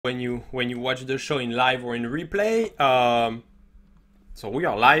when you watch the show in live or in replay. So we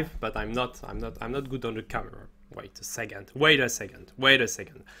are live, but I'm not good on the camera. Wait a second.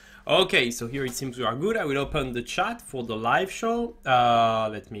 Okay, so here it seems we are good. I will open the chat for the live show.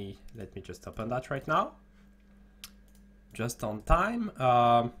 Let me just open that right now. Just on time.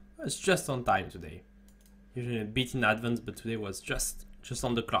 It's just on time today. Usually a bit in advance, but today was just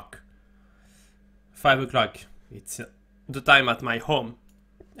on the clock. 5 o'clock. It's the time at my home,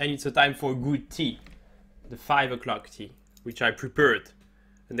 and it's a time for good tea. The 5 o'clock tea, which I prepared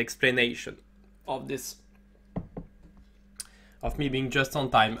an explanation of this, of me being just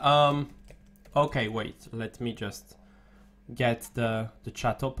on time. Okay, wait, let me just get the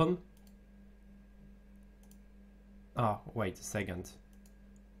chat open. Oh, wait a second.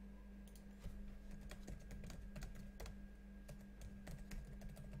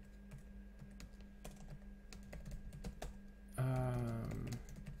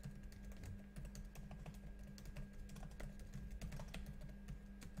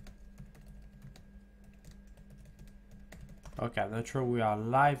 Okay, I'm not sure we are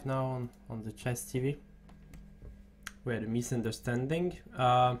live now on the Chess TV. We had a misunderstanding.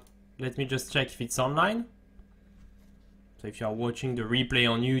 Let me just check if it's online. So if you are watching the replay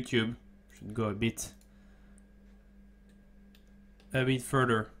on YouTube, should go a bit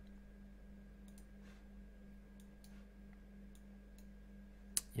further.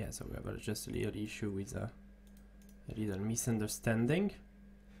 Yeah, so we have just a little issue with a little misunderstanding.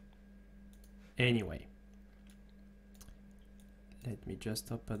 Anyway, let me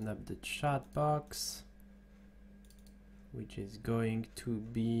just open up the chat box, which is going to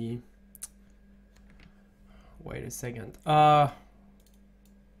be, wait a second.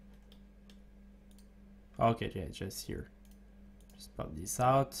 Okay, yeah, just here. Just pop this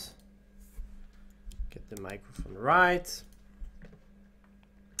out. Get the microphone right.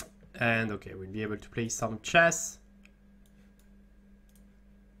 And okay, we'll be able to play some chess.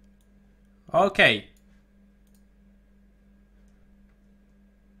 Okay.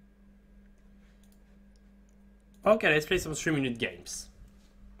 Okay, let's play some 3-minute games.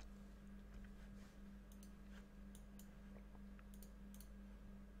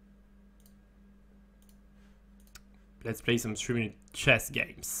 Let's play some 3-minute chess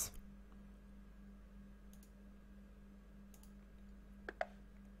games.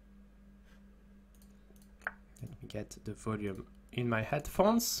 Let me get the volume in my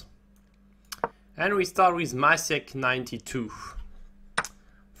headphones. And we start with Masiek 92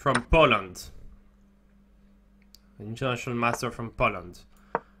 from Poland. An international master from Poland.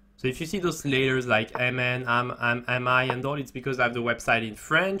 So if you see those letters like MN, MI and all, it's because I have the website in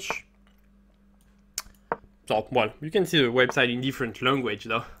French. So, well, you can see the website in different language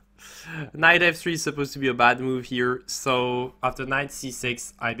though. Knight f3 is supposed to be a bad move here. So after knight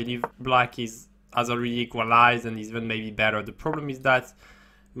c6, I believe black has already equalized and is even maybe better. The problem is that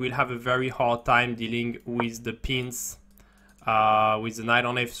we'll have a very hard time dealing with the pins, with the knight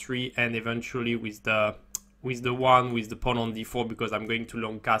on f3 and eventually with the pawn on d4, because I'm going to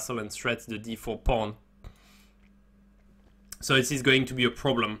long castle and stretch the d4 pawn. So this is going to be a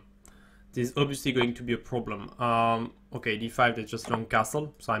problem. This is obviously going to be a problem. Okay, d5, that's just long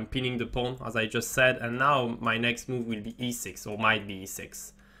castle. So I'm pinning the pawn, as I just said. And now my next move will be e6, or might be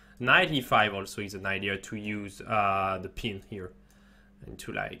e6. Knight e5 also is an idea to use the pin here and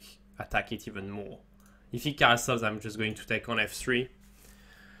to like attack it even more. If he castles, I'm just going to take on f3.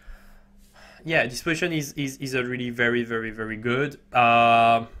 Yeah, this position is a really very good.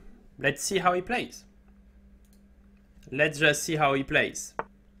 Let's see how he plays. Let's just see how he plays.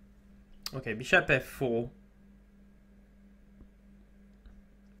 Okay, bishop f4.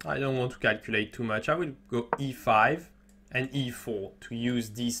 I don't want to calculate too much. I will go e5 and e4 to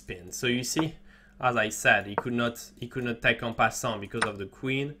use these pins. So you see, as I said, he could not take en passant because of the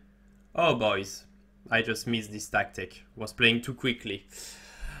queen. Oh boys, I just missed this tactic. Was playing too quickly.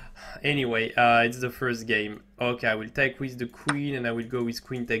 Anyway, it's the first game. Okay, I will take with the queen and I will go with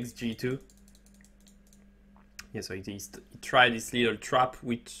queen takes g2. Yeah, so he tried this little trap,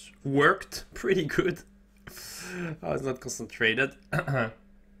 which worked pretty good. I was not concentrated.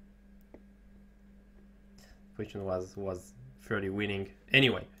 Question was fairly winning.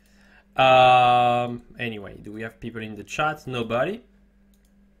 Anyway, do we have people in the chat? Nobody.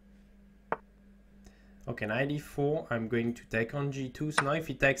 Okay, knight e4, I'm going to take on g2. So now if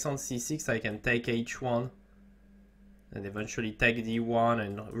he takes on c6, I can take h1 and eventually take d1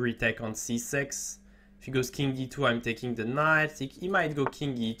 and retake on c6. If he goes king d2, I'm taking the knight. He might go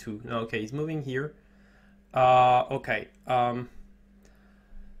king e2. No, okay, he's moving here. Okay.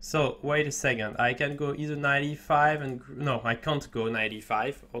 So wait a second, I can go either knight e5 and no, I can't go knight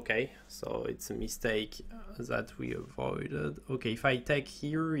e5. Okay, so it's a mistake that we avoided. Okay, if I take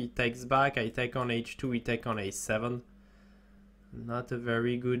here, he takes back. I take on h2, he take on a7. Not a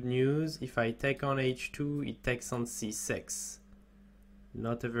very good news. If I take on h2, he takes on c6.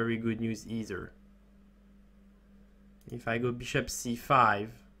 Not a very good news either. If I go bishop c5,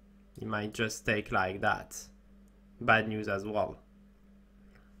 he might just take like that. Bad news as well.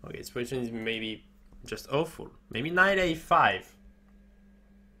 Okay, this position is maybe just awful. Maybe knight a5.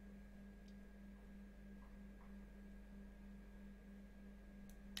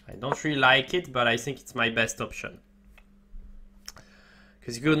 I don't really like it, but I think it's my best option.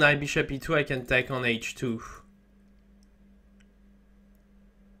 Because you go knight bishop e2, I can take on h2.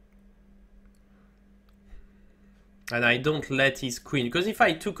 And I don't let his queen, because if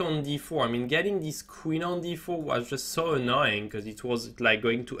I took on d4, I mean, getting this queen on d4 was just so annoying, because it was like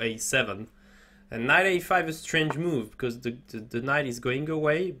going to a7. And knight a5 is a strange move, because the knight is going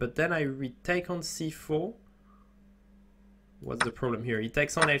away, but then I retake on c4. What's the problem here? He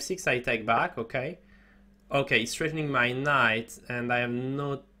takes on f6, I take back, okay. Okay, he's threatening my knight, and I have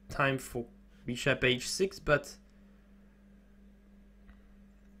no time for bishop h6, but...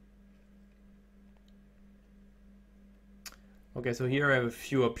 Okay, so here I have a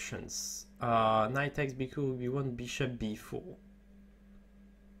few options. Knight takes b2 will be one, bishop b4.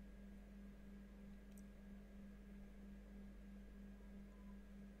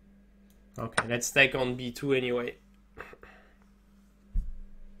 Okay, let's take on b2 anyway.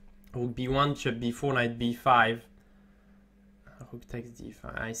 Rook b1, bishop b4, knight b5. Rook takes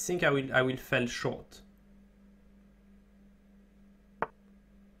d5. I think I will fall short.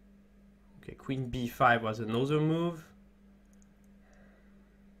 Okay, queen b5 was another move.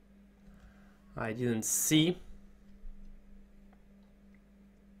 I didn't see.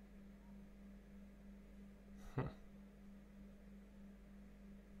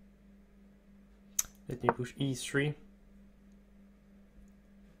 Let me push e3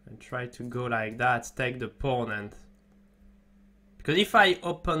 and try to go like that, take the pawn, and because if I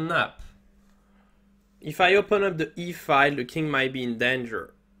open up the e file, the king might be in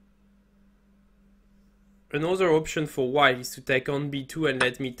danger. Another option for white is to take on b2 and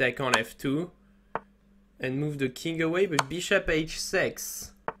let me take on f2 and move the king away, but bishop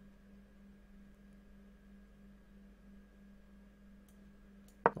h6.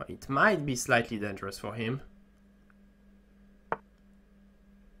 Well, it might be slightly dangerous for him.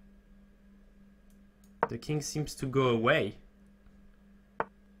 The king seems to go away.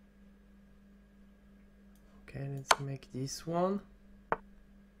 Okay, let's make this one.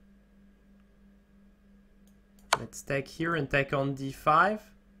 Let's take here and take on d5.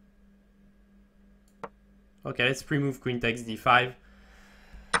 Okay, let's pre-move queen takes d5.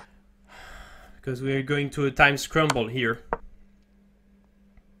 Because we're going to a time scramble here.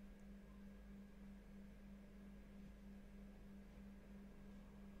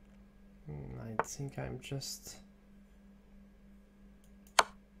 I think I'm just...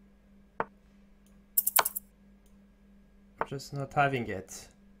 not having it.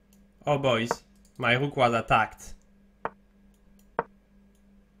 Oh boys, my rook was attacked.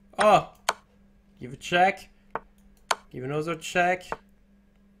 Oh! Give a check. Give another check.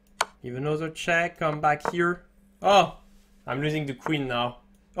 Give another check. Come back here. Oh! I'm losing the queen now.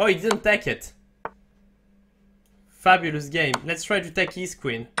 Oh, he didn't take it. Fabulous game. Let's try to take his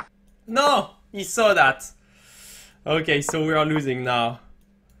queen. No! He saw that. Okay, so we are losing now.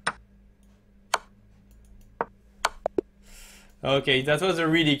 Okay, that was a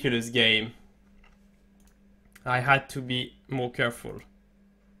ridiculous game. I had to be more careful.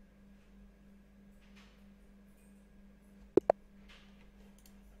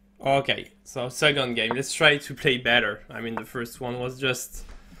 Okay, so second game. Let's try to play better. I mean, the first one was just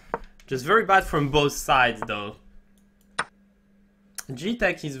very bad from both sides, though.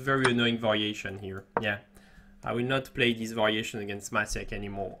 G-Tech is a very annoying variation here. Yeah, I will not play this variation against Maciek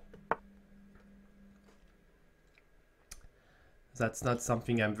anymore. That's not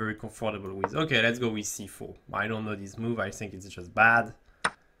something I'm very comfortable with. Okay, let's go with c4. I don't know this move. I think it's just bad.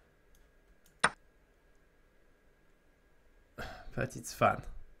 But it's fun.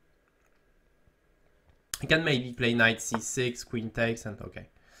 I can maybe play knight c6, queen takes, and okay.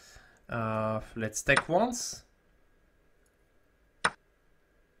 Let's take once.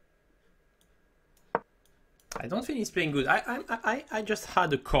 I don't think he's playing good. I just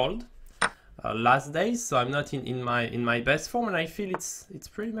had a cold last days, so I'm not in my best form, and I feel it's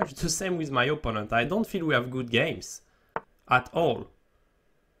pretty much the same with my opponent. I don't feel we have good games at all.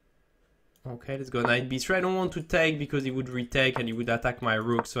 Okay, let's go knight b3. I don't want to take because he would retake and he would attack my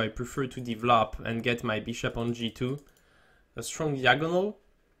rook, so I prefer to develop and get my bishop on g2. A strong diagonal.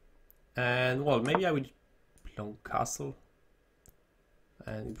 And, well, maybe I would long castle.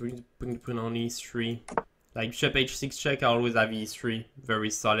 And bring the pawn on e3. Like bishop h6 check, I always have e3. Very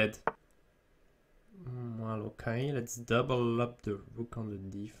solid. Well, okay, let's double up the rook on the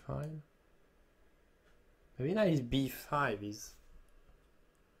d5. Maybe knight b5 is...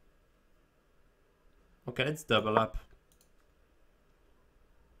 Okay, let's double up.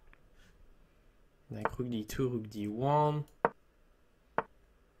 Like rook d2, rook d1.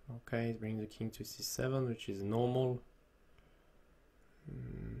 Okay, bring the king to c7, which is normal.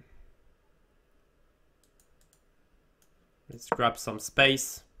 Let's grab some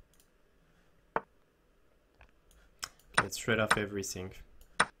space. Okay, let's trade off everything.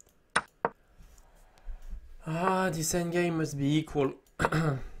 This endgame must be equal.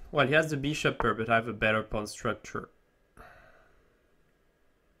 Well, he has the bishop pair, but I have a better pawn structure.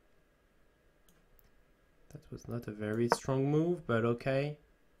 That was not a very strong move, but okay.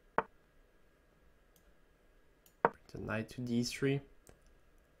 The knight to d3.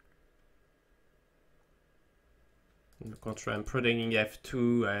 In the contrary, I'm protecting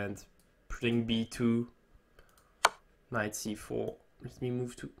f2 and protecting b2. Knight c4. Let me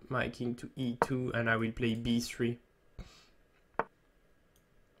move to my king to e2 and I will play b3.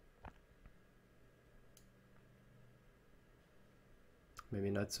 Maybe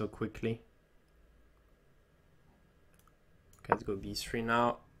not so quickly. Okay, let's go b3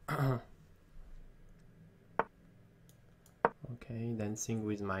 now. Okay, dancing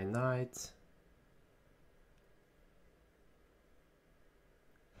with my knight.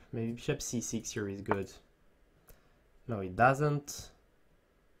 Maybe bishop c6 here is good. No, it doesn't.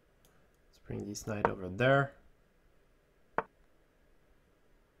 Let's bring this knight over there.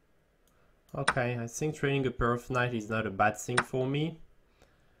 Okay, I think trading a pair of knight is not a bad thing for me.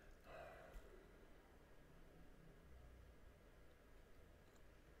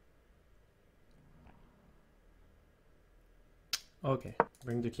 Okay,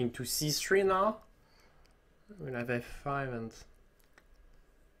 bring the king to c3 now. We'll have f5 and...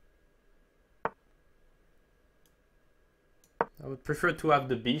 I would prefer to have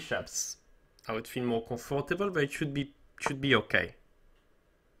the bishops. I would feel more comfortable, but it should be okay.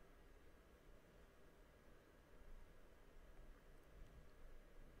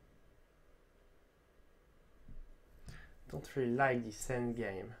 Don't really like this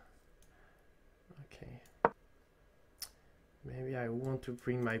endgame. Okay. Maybe I want to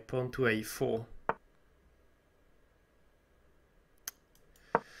bring my pawn to a4.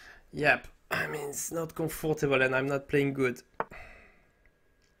 Yep, I mean it's not comfortable and I'm not playing good.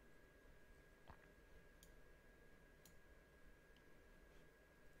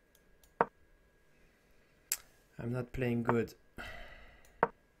 I'm not playing good.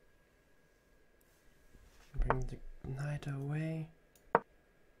 Bring the knight away.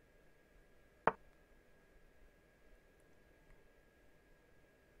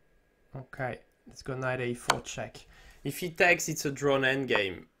 Okay, let's go knight a4 check. If he takes, it's a drawn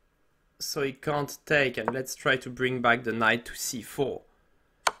endgame. So he can't take, and let's try to bring back the knight to c4.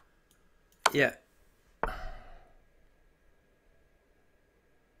 Yeah.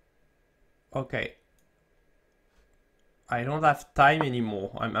 Okay. I don't have time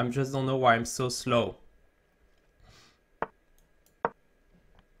anymore. I'm just don't know why I'm so slow.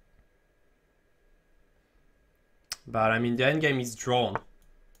 But I mean the endgame is drawn.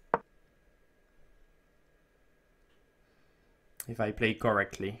 If I play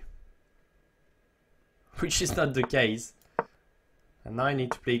correctly. Which is not the case. And now I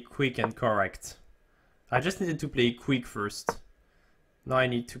need to play quick and correct. I just needed to play quick first. Now I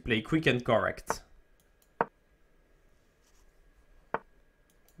need to play quick and correct.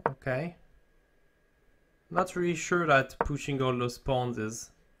 Okay. Not really sure that pushing all those pawns is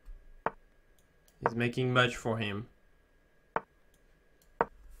making much for him.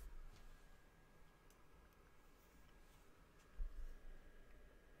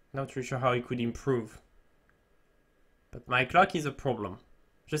 Not really sure how he could improve. But my clock is a problem.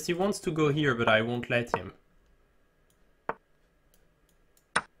 Just he wants to go here, but I won't let him.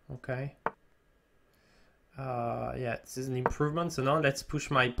 Okay. Yeah, this is an improvement. So now let's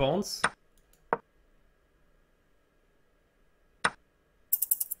push my pawns.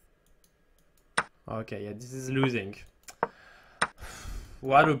 Okay, yeah, this is losing.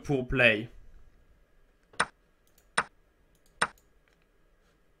 What a poor play.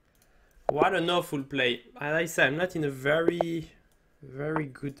 What an awful play. As I said, I'm not in a very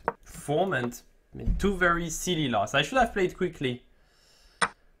good form and I mean, two very silly losses. I should have played quickly.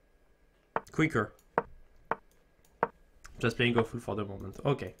 quicker. Just playing go full for the moment.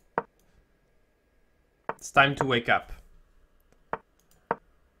 Okay. It's time to wake up.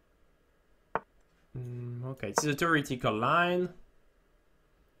 Okay, it's a theoretical line.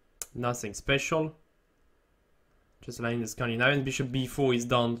 Nothing special. Just a line in the Scandinavian. Bishop b4 is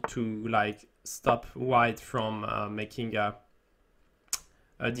done to like stop white from making a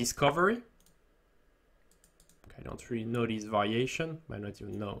discovery. Okay, I don't really know this variation. Might not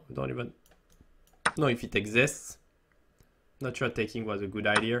even know. I don't even know if it exists. Not sure taking was a good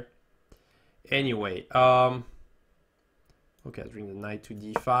idea. Anyway, okay, let's bring the knight to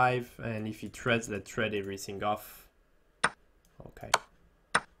d5, and if he threads, let's thread everything off. Okay.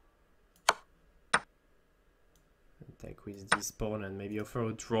 And take with this pawn and maybe offer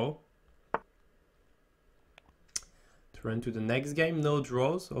a draw. To run to the next game, no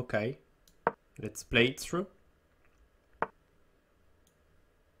draws. Okay, let's play it through.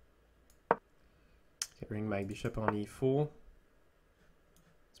 Okay, bring my bishop on e4.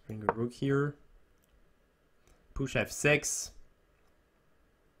 Bring a rook here. Push f6.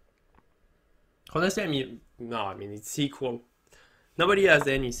 Honestly, I mean, no, I mean, it's equal. Nobody has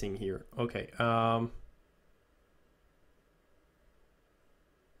anything here. Okay.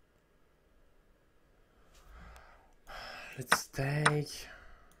 Let's take.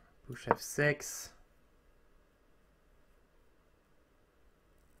 Push f6.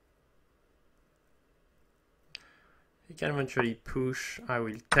 He can eventually push. I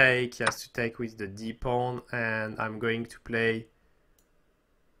will take. He has to take with the d pawn, and I'm going to play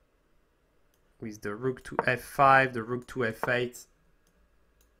with the rook to f5, the rook to f8,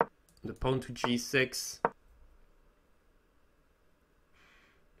 the pawn to g6.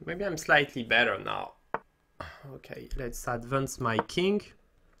 Maybe I'm slightly better now. Okay, let's advance my king.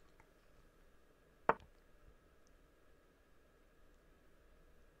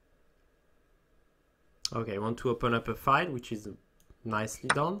 Okay, I want to open up a file, which is nicely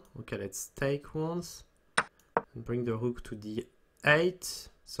done. Okay, let's take once and bring the rook to d8.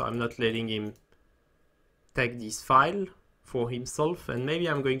 So I'm not letting him take this file for himself, and maybe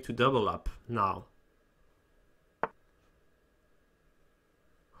I'm going to double up now.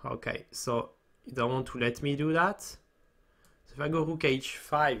 Okay, so you don't want to let me do that. So if I go rook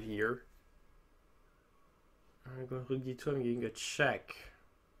h5 here, I go rook d2, I'm getting a check.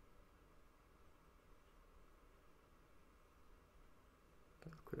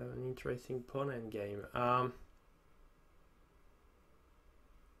 Could have an interesting pawn endgame.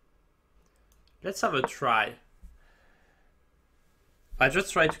 Let's have a try. I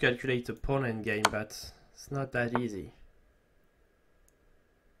just tried to calculate a pawn endgame, but it's not that easy.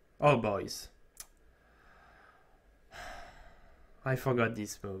 Oh, boys. I forgot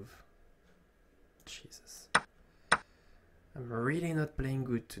this move. Jesus. I'm really not playing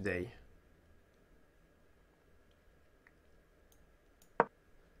good today.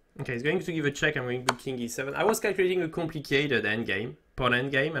 Okay, he's going to give a check. I'm going to king e7. I was calculating a complicated endgame, pawn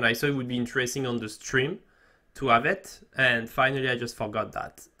endgame, and I thought it would be interesting on the stream to have it. And finally, I just forgot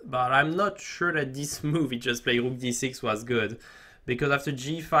that. But I'm not sure that this move, it just played rook d6, was good. Because after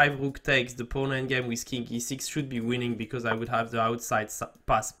g5, rook takes, the pawn endgame with king e6 should be winning because I would have the outside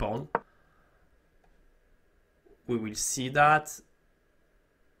pass pawn. We will see that.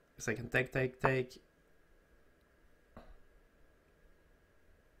 So I can take.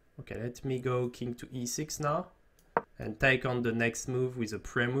 Okay, let me go king to e6 now and take on the next move with a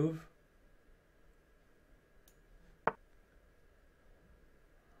pre-move.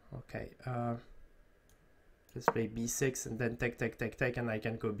 Okay, let's play b6 and then take, and I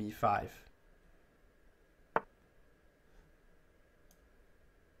can go b5.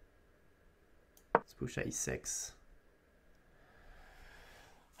 Let's push a6.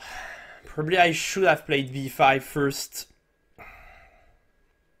 Probably I should have played b5 first.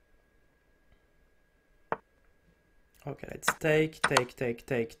 Okay, let's take.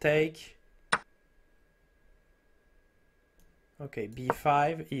 Okay,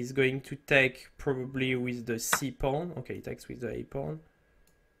 b5 is going to take probably with the c pawn. Okay, he takes with the a pawn.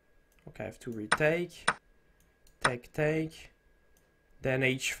 Okay, I have to retake. Take. Then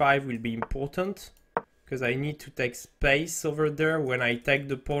h5 will be important because I need to take space over there. When I take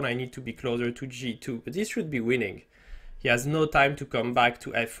the pawn, I need to be closer to g2. But this should be winning. He has no time to come back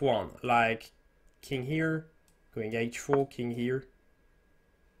to f1. Like king here. Going h4, king here.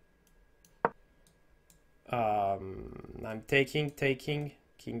 I'm taking, king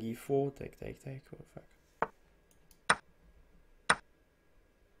e4, take. Oh, fuck.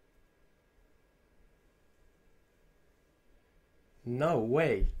 No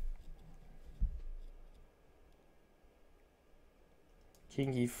way.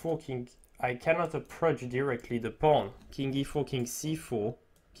 King e4, king... I cannot approach directly the pawn. King e4, king c4,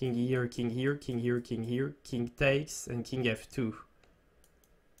 king here, king here, king here, king here, king takes, and king f2.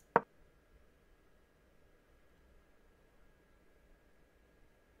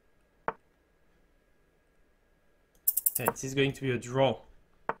 Yeah, this is going to be a draw.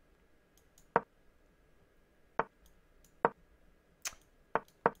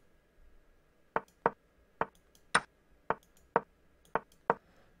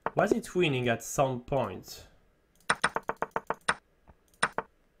 Was it winning at some point?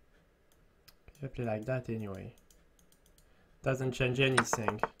 I play like that anyway. Doesn't change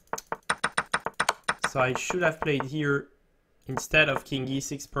anything. So I should have played here instead of king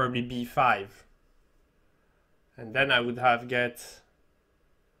e6, probably b5. And then I would have get...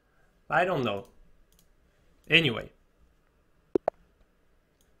 I don't know. Anyway.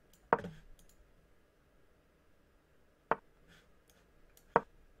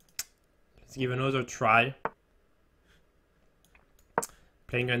 Let's give another try.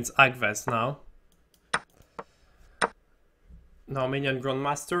 Playing against Agves now. Armenian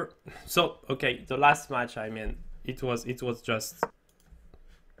Grandmaster. So, okay, the last match, I mean, it was just...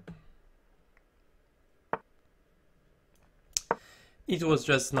 It was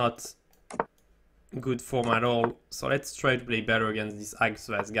just not good form at all. So let's try to play better against this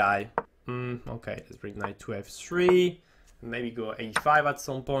Agves guy. Okay, let's bring knight to f3. Maybe go a5 at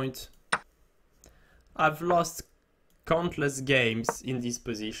some point. I've lost countless games in this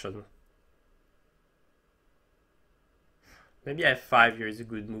position. Maybe f5 here is a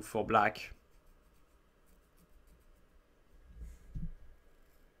good move for black.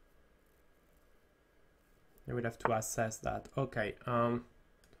 I would have to assess that. Okay, let's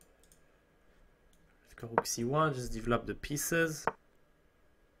go rook c1, just develop the pieces.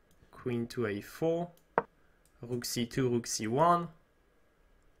 Queen to a4, rook c2, rook c1.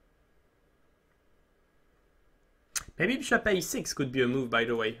 Maybe bishop a6 could be a move, by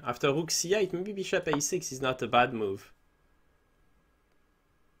the way. After rook c8, maybe bishop a6 is not a bad move.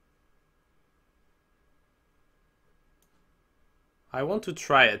 I want to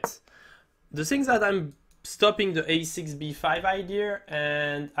try it. The thing that I'm stopping the a6 b5 idea,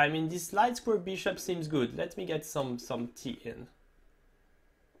 and I mean this light square bishop seems good. Let me get some t in.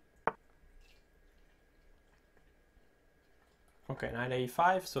 Okay, knight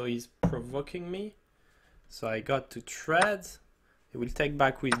a5, so he's provoking me. So I got to thread. He will take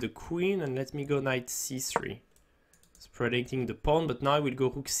back with the queen, and let me go knight c3. It's protecting the pawn, but now I will go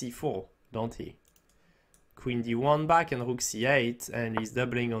rook c4, don't he? Queen d1 back and rook c8, and he's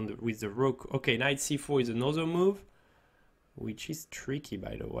doubling on with the rook. Okay, knight c4 is another move, which is tricky,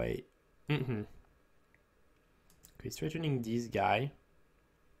 by the way. Okay, he's threatening this guy.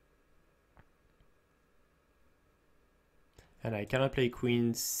 And I cannot play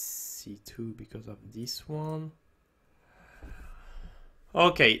queen c2 because of this one.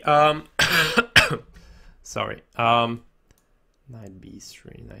 Okay, sorry. Knight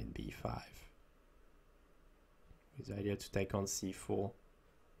b3, knight b5. With the idea to take on c4.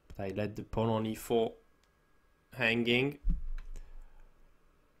 But I let the pawn on e4 hanging.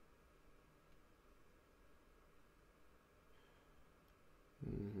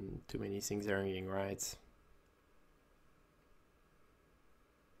 Too many things are hanging, right?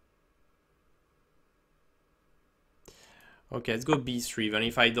 Okay, let's go b3, even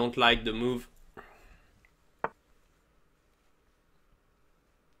if I don't like the move.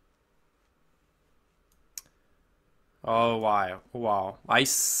 Oh, wow. Wow. I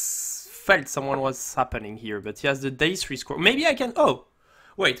felt someone was happening here, but he has the d3 square. Maybe I can... Oh,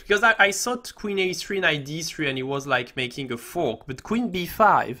 wait, because I thought queen a3, knight d3, and he was like making a fork. But queen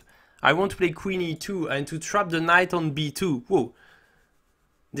b5, I want to play queen e2 and to trap the knight on b2. Whoa.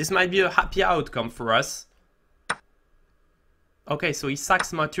 This might be a happy outcome for us. Okay, so he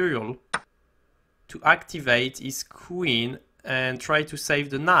sacks material to activate his queen and try to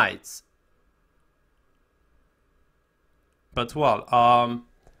save the knights. But well,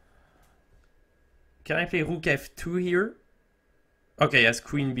 can I play rook f2 here? Okay, yes,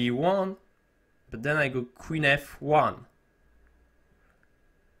 queen b1, but then I go queen f1.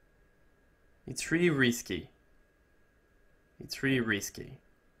 It's really risky. It's really risky.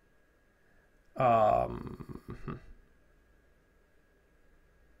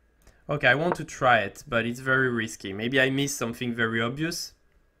 Okay, I want to try it, but it's very risky. Maybe I missed something very obvious.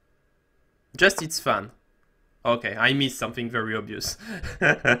 Just it's fun. Okay, I missed something very obvious.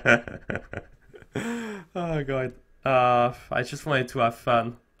 Oh god. I just wanted to have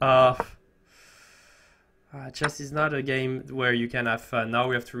fun. Chess is not a game where you can have fun. Now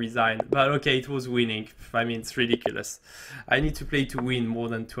we have to resign. But okay, it was winning. I mean, it's ridiculous. I need to play to win more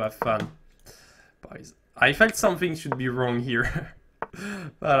than to have fun. Boys, I felt something should be wrong here.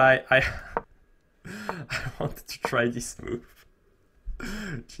 But I wanted to try this move.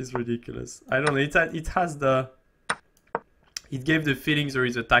 Which is ridiculous. I don't know. It has the... It gave the feeling there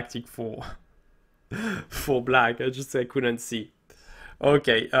is a tactic for black. I couldn't see.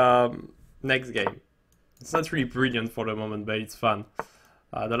 Okay, next game. It's not really brilliant for the moment, but it's fun.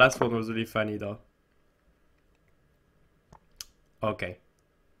 The last one was really funny though. Okay.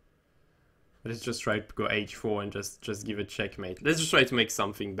 Let's just try to go h4 and just give a checkmate. Let's just try to make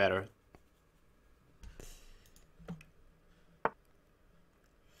something better.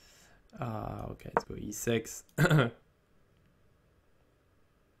 Okay, let's go e6.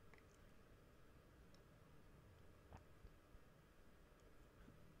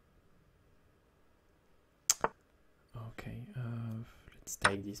 Okay, let's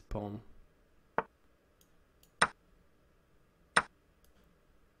take this pawn.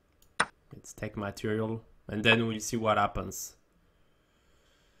 Let's take material, and then we'll see what happens.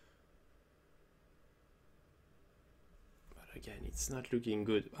 But again, it's not looking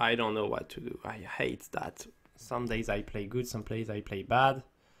good. I don't know what to do. I hate that. Some days I play good, some days I play bad.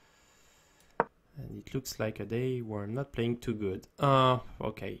 And it looks like a day where I'm not playing too good.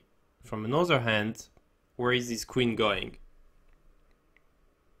 Okay. From another hand, where is this queen going?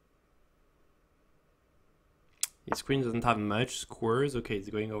 This queen doesn't have much squares. Okay, it's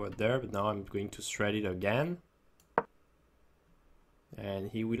going over there, but now I'm going to thread it again.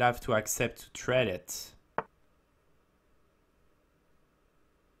 And he will have to accept to thread it.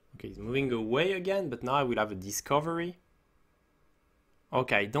 Okay, he's moving away again, but now I will have a discovery.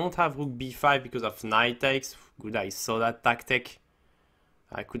 Okay, I don't have rook b5 because of knight takes. Good, I saw that tactic.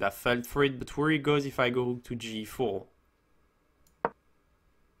 I could have felt for it, but where he goes if I go rook to g4?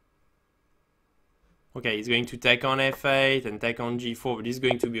 Okay, he's going to take on f8 and take on g4, but he's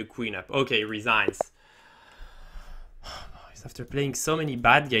going to be a queen up. Okay, he resigns. After playing so many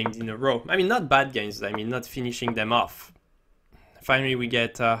bad games in a row. I mean, not bad games, I mean, not finishing them off. Finally, we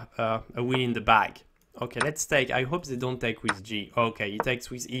get a win in the bag. Okay, let's take... I hope they don't take with g. Okay, he takes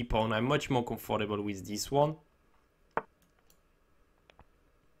with e pawn. I'm much more comfortable with this one.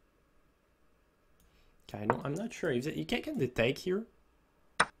 Okay, I'm not sure if they, can they take here?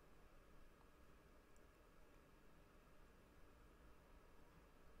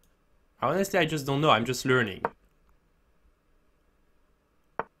 Honestly, I just don't know. I'm just learning.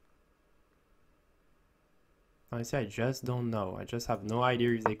 Honestly, I just don't know. I just have no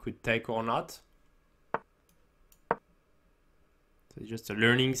idea if they could take or not. So it's just a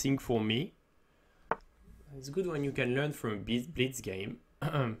learning thing for me. It's good when you can learn from a blitz game.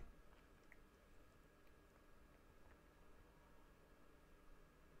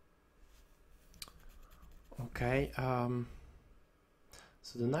 Okay.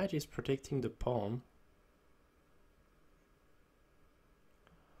 So the knight is protecting the pawn.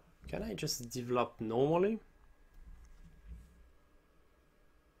 Can I just develop normally?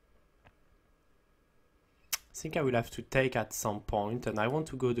 I think I will have to take at some point, and I want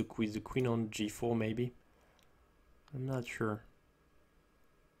to go with the queen on g4 maybe. I'm not sure.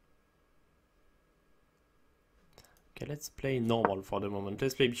 Okay, let's play normal for the moment.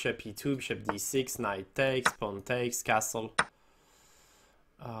 Let's play bishop e2, bishop d6, knight takes, pawn takes, castle.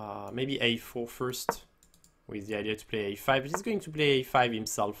 Maybe a4 first, with the idea to play a5, but he's going to play a5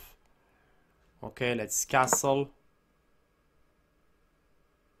 himself. Okay, let's castle.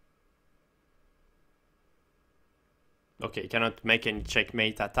 Okay, he cannot make any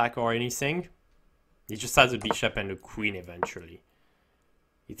checkmate attack or anything. He just has a bishop and a queen eventually.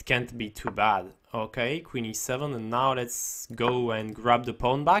 It can't be too bad. Okay, queen e7, and now let's go and grab the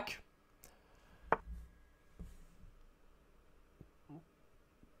pawn back.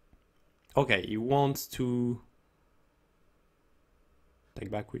 Okay, he wants to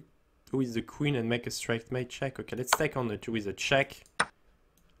take back with the queen and make a straight mate check. Okay, let's take on with a check.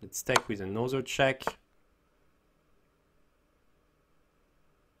 Let's take with another check.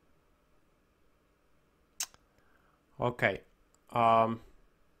 Okay.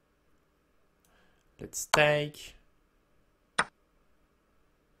 Let's take.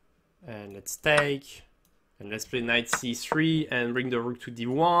 And let's take. And let's play knight c3 and bring the rook to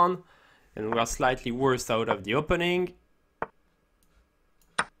d1. And we are slightly worse out of the opening.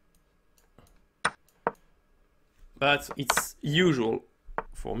 But it's usual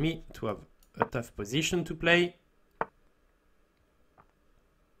for me to have a tough position to play.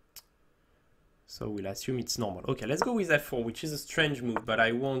 So we'll assume it's normal. Okay, let's go with f4, which is a strange move, but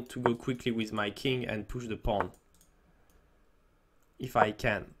I want to go quickly with my king and push the pawn. If I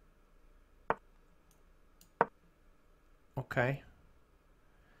can. Okay.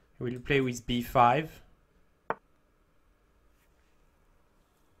 We'll play with b5.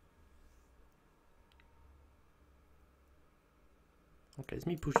 Okay, let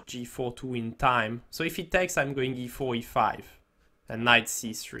me push g4 to win time. So if he takes, I'm going e4, e5, and knight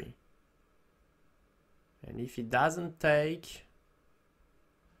c3. And if he doesn't take,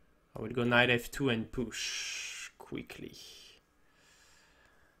 I will go knight f2 and push quickly.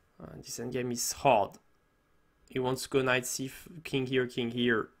 This endgame is hard. He wants to go knight c, king here, king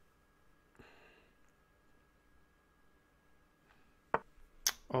here.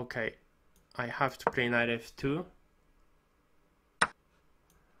 Okay, I have to play knight f2.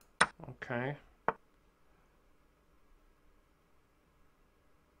 Okay.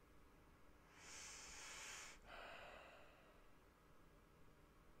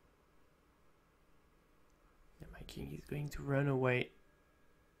 Yeah, my king is going to run away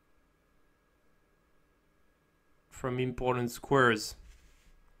from important squares.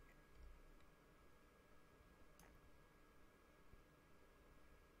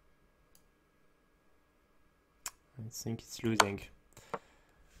 I think it's losing.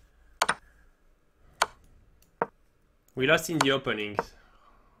 We lost in the opening.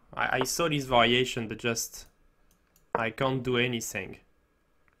 I saw this variation, but just I can't do anything.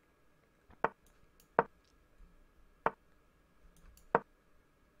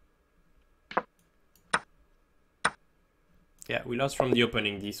 Yeah, we lost from the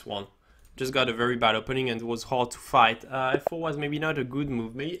opening this one. Just got a very bad opening and it was hard to fight. F4 was maybe not a good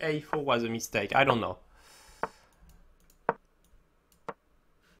move. Maybe A4 was a mistake. I don't know.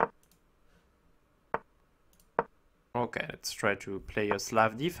 Okay, let's try to play a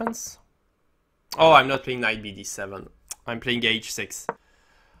Slav defense. Oh, I'm not playing knight bd7. I'm playing h6.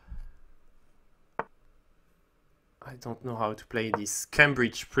 I don't know how to play this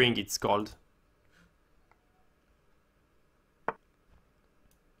Cambridge spring, it's called.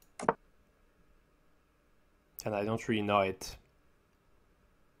 And I don't really know it.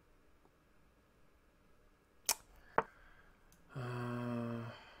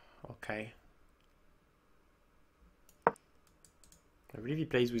 Okay. I believe he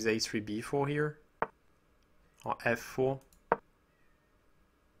plays with a3, b4 here. Or f4.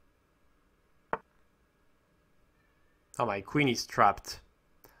 Oh, my queen is trapped.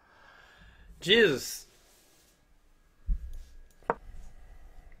 Jesus.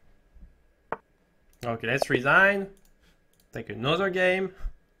 Okay, let's resign. Take another game.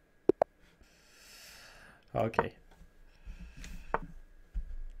 Okay.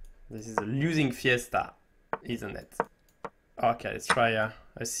 This is a losing fiesta, isn't it? Okay, let's try a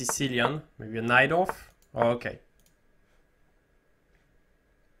Sicilian. Maybe a knight off. Okay.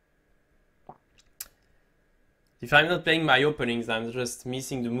 If I'm not playing my openings, I'm just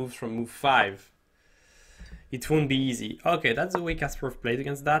missing the moves from move 5. It won't be easy. Okay, that's the way Kasparov played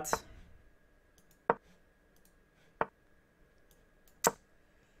against that.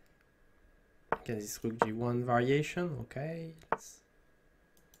 Okay, this rook g1 variation. Okay, let's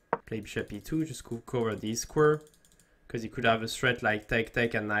play bishop e2, just cover this square. Because he could have a threat like take,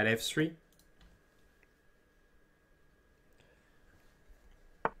 take, and knight f3.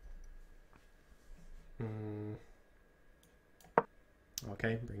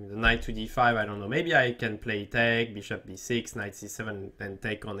 Okay, bring the knight to d5, I don't know. Maybe I can play take, bishop b6, knight c7, and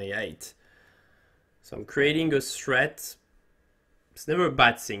take on a8. So I'm creating a threat. It's never a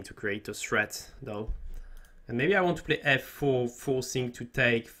bad thing to create a threat, though. And maybe I want to play f4, forcing to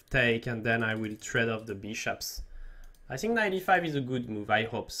take, take, and then I will trade off the bishops. I think knight e5 is a good move, I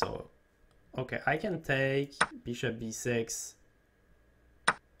hope so. Okay, I can take, bishop b6,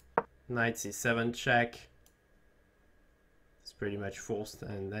 knight c7 check. It's pretty much forced,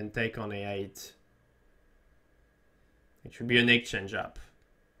 and then take on a8. It should be an exchange up.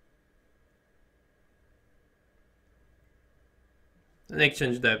 An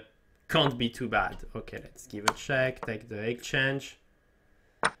exchange that can't be too bad. Okay, let's give a check, take the exchange.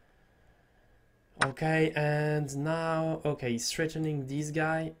 Okay, and now, okay, he's threatening this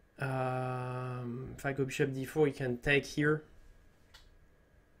guy. If I go bishop d4, he can take here.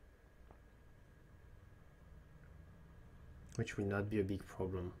 Which will not be a big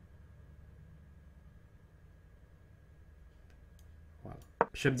problem. Well,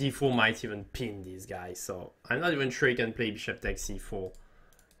 bishop d4 might even pin this guy, so I'm not even sure he can play bishop takes c4.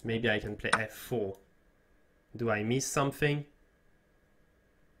 Maybe I can play f4. Do I miss something?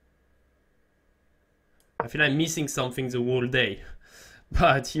 I feel I'm missing something the whole day.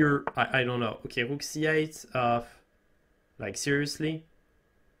 But here, I don't know. Okay, rook c8. Like, seriously?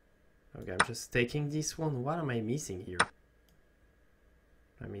 Okay, I'm just taking this one. What am I missing here?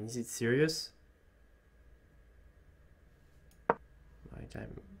 I mean, is it serious? Like,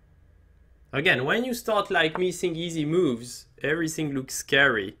 again, when you start like missing easy moves, everything looks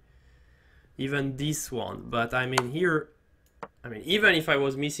scary. Even this one. But I mean, here, I mean, even if I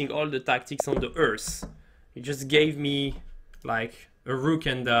was missing all the tactics on the earth, it just gave me like a rook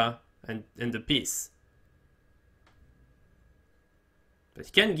and the piece. But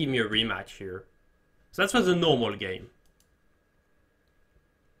he can give me a rematch here. So that was a normal game.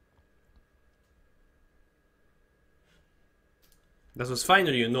 That was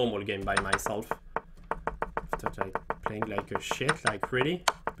finally a normal game by myself. After like playing like a shit, like really.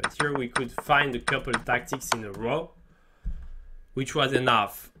 But here we could find a couple tactics in a row, which was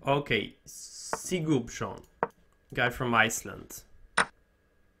enough. Okay, Sigurdsson, guy from Iceland.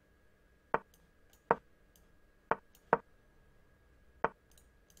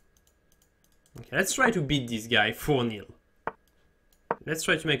 Okay, let's try to beat this guy 4-0. Let's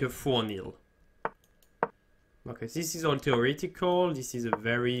try to make a 4-0. Okay, this is all theoretical. This is a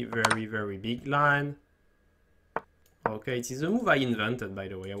very, very, very big line. Okay, it is a move I invented, by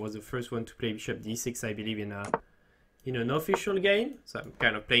the way. I was the first one to play bishop d6, I believe, in an official game. So I'm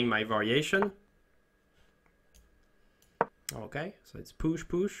kind of playing my variation. Okay, so it's push,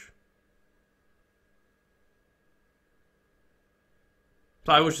 push.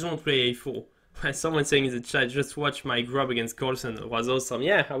 So I just want to play a4. Someone saying in the chat, just watch my grub against Carlsen. It was awesome.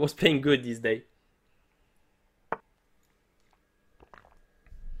 Yeah, I was playing good this day.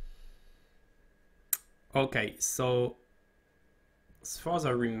 Okay, so as far as I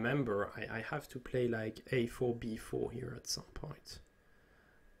remember, I have to play like a4, b4 here at some point.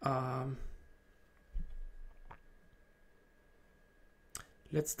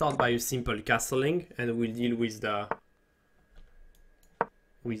 Let's start by a simple castling, and we'll deal with the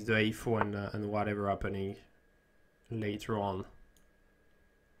a4 and whatever happening later on.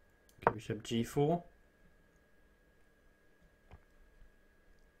 Okay, bishop g4.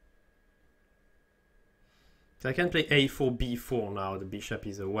 So I can play a4, b4 now, the bishop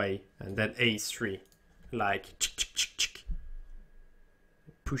is away, and then a3, like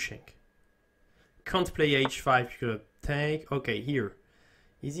pushing. Can't play h5 because of take. Okay, here.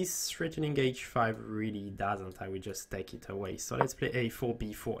 Is this threatening h5? Really doesn't. I will just take it away. So let's play a4,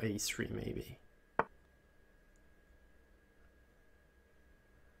 b4, a3 maybe.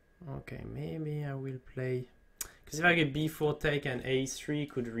 Okay, maybe I will play... Because if I get b4 take and a3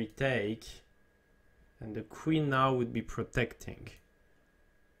 could retake, and the queen now would be protecting.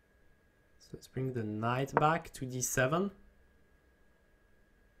 So let's bring the knight back to d7.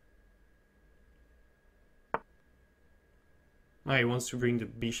 Oh, he wants to bring the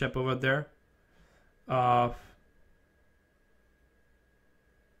bishop over there. I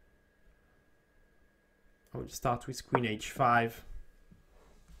will start with queen h5.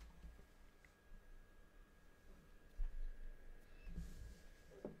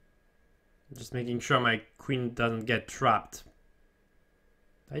 Just making sure my queen doesn't get trapped.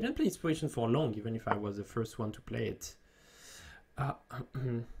 I didn't play this position for long, even if I was the first one to play it.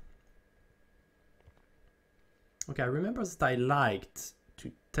 Okay, I remember that I liked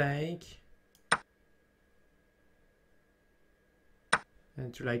to take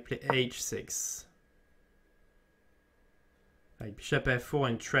and to like play h6. Like bishop f4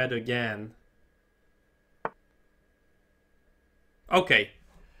 and thread again. Okay.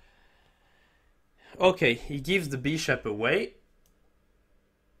 Okay, he gives the bishop away.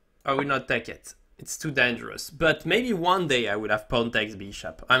 I will not take it. It's too dangerous. But maybe one day I would have pawn takes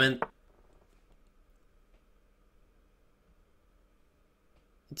bishop. I mean,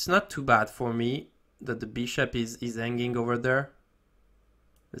 it's not too bad for me that the bishop is hanging over there.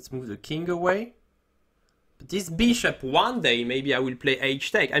 Let's move the king away. But this bishop, one day, maybe I will play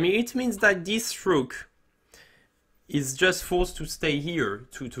h-take. I mean, it means that this rook is just forced to stay here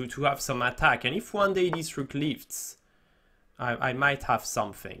to have some attack. And if one day this rook lifts, I might have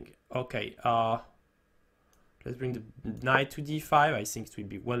something. Okay, let's bring the knight to d5. I think it will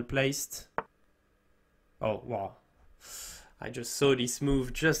be well placed. Oh, wow. I just saw this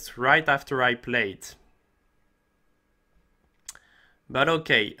move just right after I played. But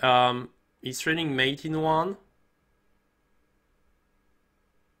okay, he's training mate in one.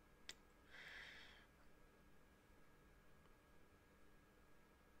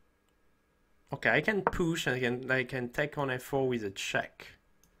 Okay, I can push and I can take on f4 with a check.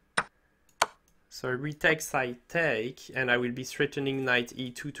 So retakes I take, and I will be threatening knight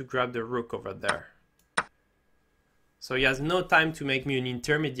e2 to grab the rook over there. So he has no time to make me an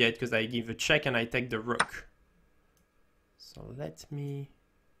intermediate because I give a check and I take the rook. So let me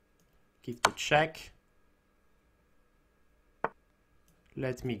give the check.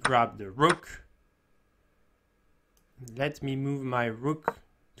 Let me grab the rook. Let me move my rook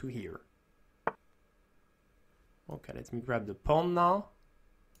to here. Okay, let me grab the pawn now.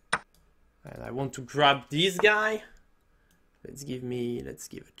 And I want to grab this guy. Let's give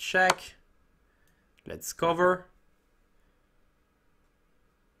a check. Let's cover.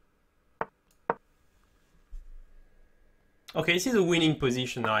 Okay, this is a winning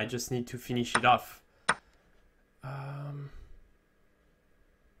position now. I just need to finish it off.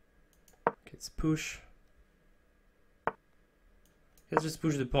 Let's push. Let's just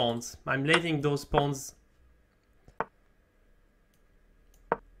push the pawns. I'm letting those pawns.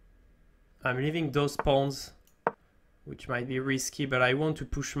 I'm leaving those pawns, which might be risky, but I want to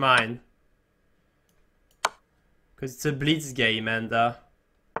push mine. Because it's a blitz game and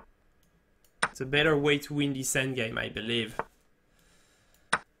it's a better way to win this endgame, I believe.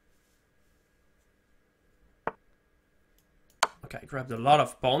 Okay, I grabbed a lot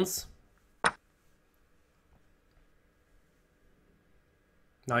of pawns.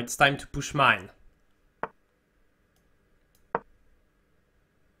 Now it's time to push mine.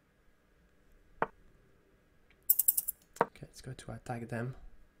 Okay, let's go to attack them.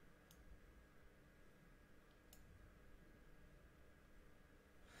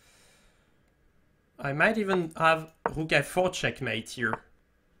 I might even have rook f4 checkmate here.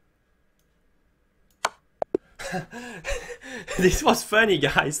 This was funny,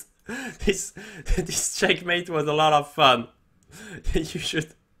 guys. This checkmate was a lot of fun.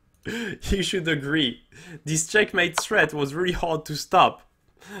 You should agree. This checkmate threat was really hard to stop.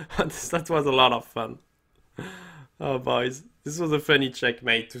 That was a lot of fun. Oh boys, this was a funny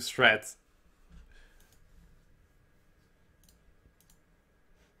checkmate to threat.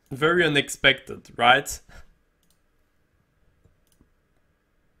 Very unexpected, right?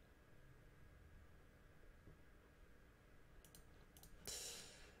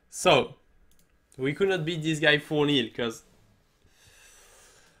 So, we could not beat this guy 4-0 because...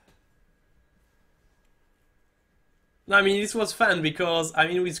 I mean, this was fun because, I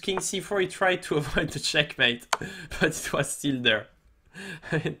mean, with king c4 he tried to avoid the checkmate, but it was still there.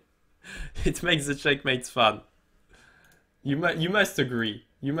 It makes the checkmates fun. You must agree.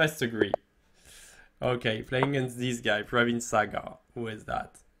 You must agree. Okay, playing against this guy, Pravin Sagar. Who is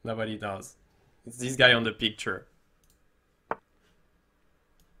that? Nobody knows. It's this guy on the picture.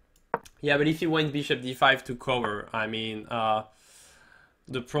 Yeah, but if he went bishop d5 to cover, I mean,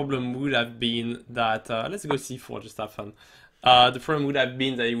 the problem would have been that... let's go c4, just have fun. The problem would have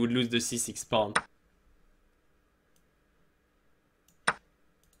been that he would lose the c6 pawn.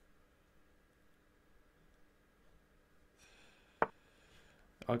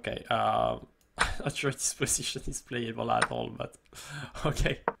 Okay, I'm not sure this position is playable at all, but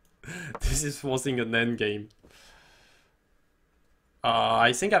okay. This is forcing an endgame.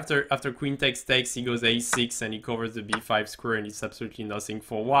 I think after queen takes, he goes a6 and he covers the b5 square and it's absolutely nothing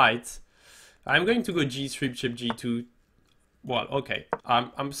for white. I'm going to go g3, bishop g2. Well, okay.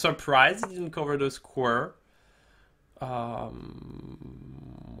 I'm surprised he didn't cover the square. Well,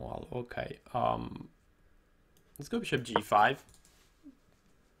 okay. Let's go bishop g5.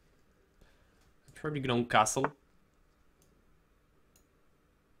 Probably good on castle.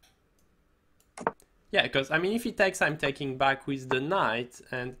 Yeah, because, I mean, if he takes, I'm taking back with the knight.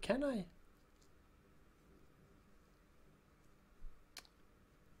 And can I?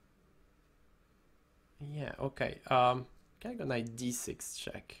 Yeah, okay. Can I go knight d6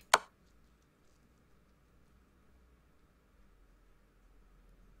 check?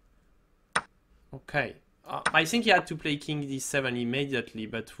 Okay. I think he had to play king d7 immediately,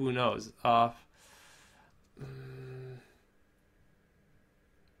 but who knows?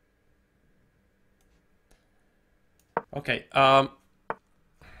 Okay.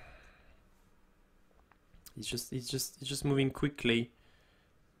 He's just moving quickly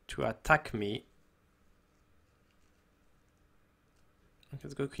to attack me.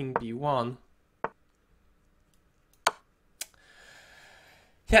 Let's go king b1.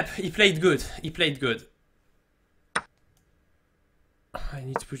 Yep, he played good. He played good. I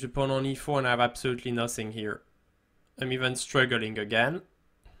need to push the pawn on e4 and I have absolutely nothing here. I'm even struggling again.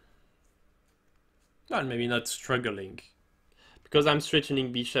 Well, maybe not struggling. Because I'm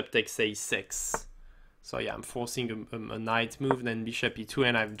threatening bishop takes a6. So yeah, I'm forcing a knight move, then bishop e2,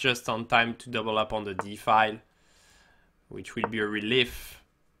 and I'm just on time to double up on the d file, which will be a relief.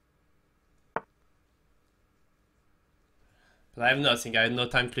 But I have nothing. I had no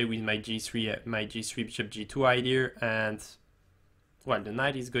time to play with my g3 bishop g2 idea, and well, the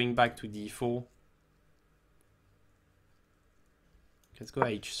knight is going back to d4. Let's go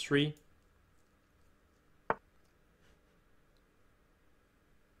h3.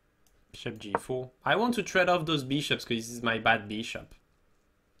 Bishop g4. I want to trade off those bishops because this is my bad bishop.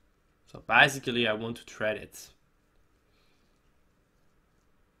 So basically I want to trade it.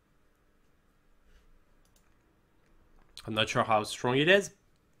 I'm not sure how strong it is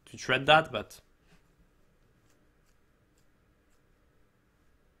to trade that, but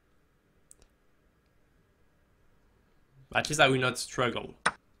at least I will not struggle.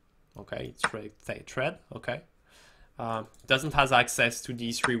 Okay, trade, okay. Doesn't have access to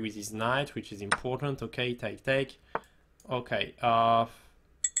d3 with his knight, which is important. Okay, take. Okay, well,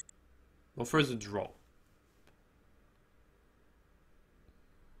 first a draw.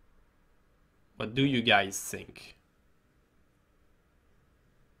 What do you guys think?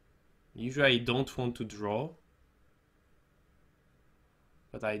 Usually I don't want to draw,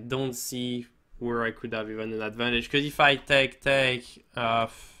 but I don't see where I could have even an advantage, because if I take, I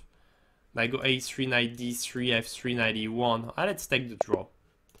go a3, knight d3, f3, knight e1. Let's take the draw.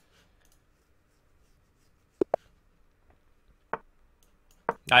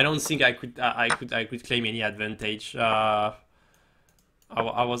 I don't think I could claim any advantage. I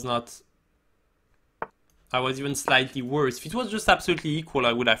was not. I was even slightly worse. If it was just absolutely equal,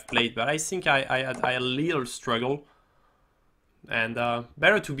 I would have played. But I think I had a little struggle, and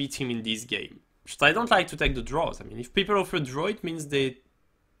better to beat him in this game. Just I don't like to take the draws. I mean, if people offer draw, it means they.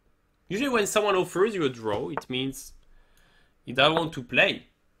 Usually when someone offers you a draw, it means he doesn't want to play.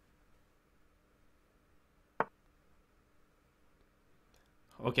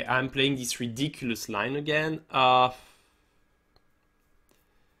 Okay, I'm playing this ridiculous line again.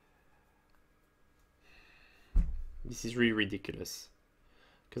 This is really ridiculous.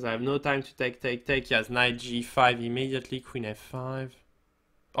 Because I have no time to take. He has knight g5 immediately, queen f5.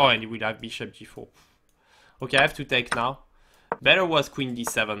 Oh, and he will have bishop g4. Okay, I have to take now. Better was queen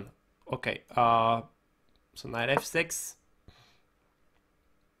d7. Okay, so knight f6.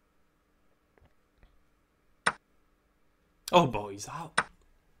 Oh boys, how?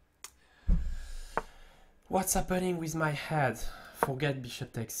 What's happening with my head? Forget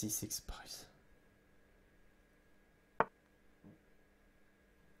bishop takes c6, boys.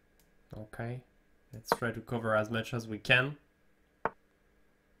 Okay, let's try to cover as much as we can.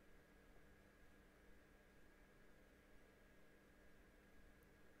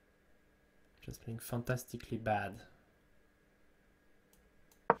 Just playing fantastically bad.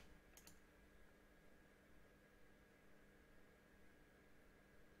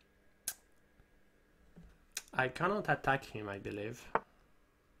 I cannot attack him, I believe.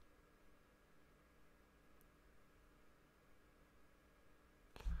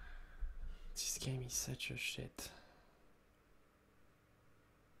 This game is such a shit.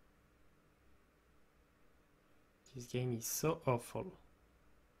 This game is so awful.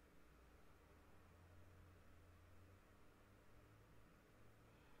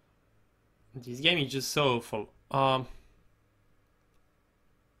 This game is just so awful. Okay,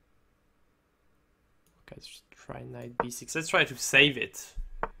 let's just try knight b6. Let's try to save it.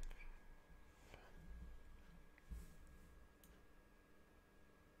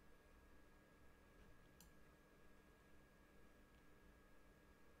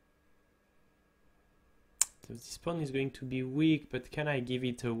 So this pawn is going to be weak, but can I give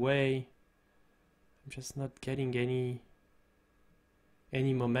it away? I'm just not getting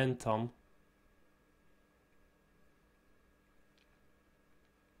any momentum.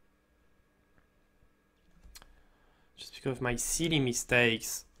 Just because of my silly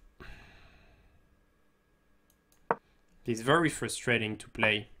mistakes. It's very frustrating to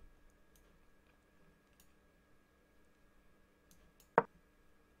play.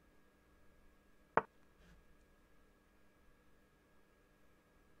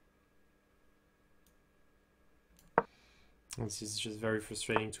 This is just very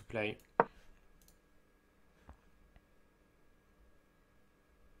frustrating to play.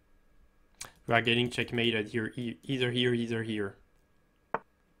 We are getting checkmated here, either here, either here.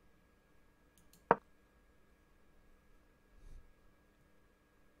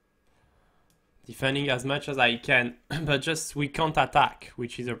 Defending as much as I can, but just we can't attack,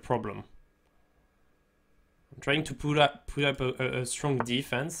 which is a problem. I'm trying to put up a strong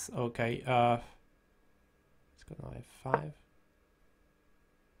defense. Okay, let's go now f5.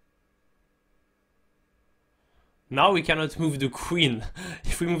 Now we cannot move the queen.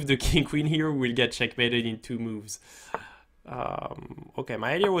 If we move the king-queen here, we'll get checkmated in 2 moves. Okay,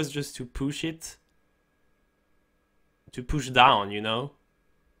 my idea was just to push it push down, you know.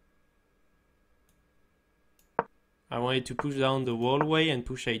 I wanted to push down the wallway and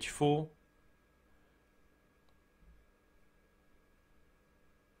push h4.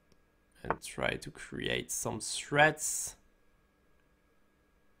 And try to create some threats.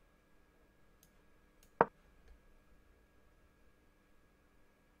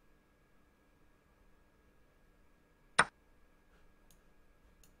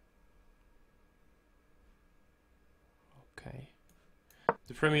 Okay.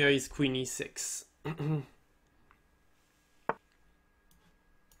 The premier is queen e6.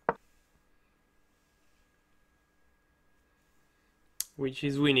 Which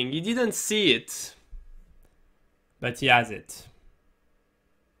is winning. He didn't see it, but he has it.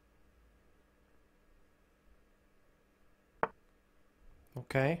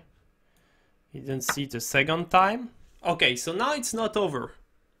 Okay. He didn't see it a second time. Okay, so now it's not over.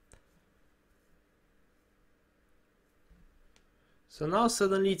 So now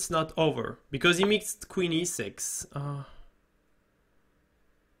suddenly it's not over because he mixed queen e6.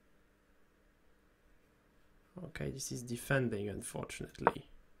 Okay, this is defending, unfortunately.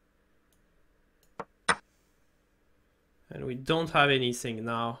 And we don't have anything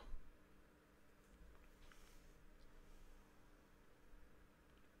now.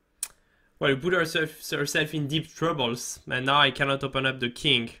 Well, we put ourselves in deep troubles, and now I cannot open up the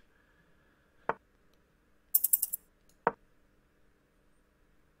king.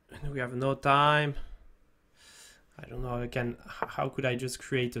 And we have no time. I don't know, how could I just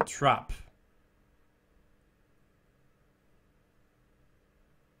create a trap?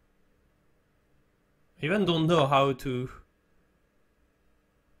 I even don't know how to...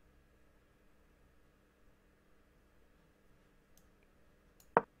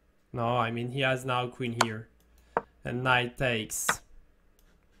 No, I mean, he has now queen here. And knight takes.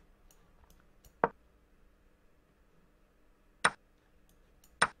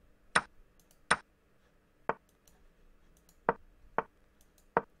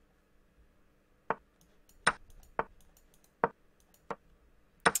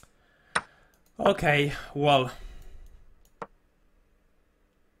 Okay, well...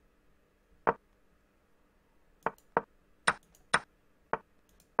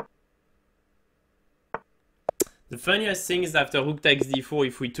 The funniest thing is after rook takes d4,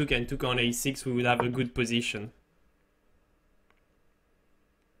 if we took on a6, we would have a good position.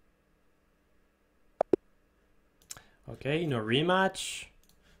 Okay, no rematch.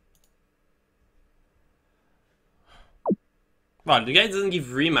 Well, the guy doesn't give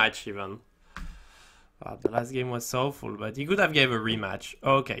rematch even. Oh, the last game was so awful, but he could have gave a rematch.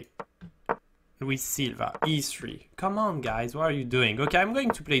 Okay. Luis Silva, e3. Come on, guys, what are you doing? Okay, I'm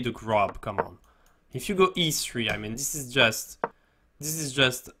going to play the grub, come on. If you go e3, I mean, this is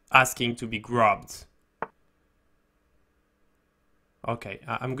just asking to be grubbed. Okay,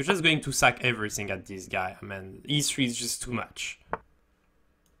 I'm just going to sack everything at this guy. I mean, e3 is just too much.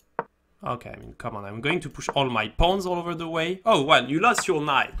 Okay, I mean, come on, I'm going to push all my pawns all over the way. Oh, well, you lost your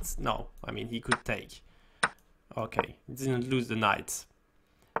knight. No, I mean, he could take. Okay, he didn't lose the knight.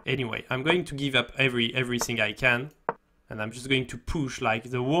 Anyway, I'm going to give up everything I can. And I'm just going to push like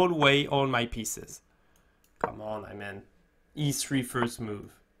the whole way all my pieces. Come on, I mean, e3 first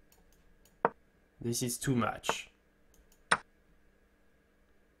move. This is too much.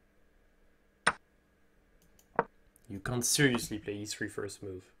 You can't seriously play e3 first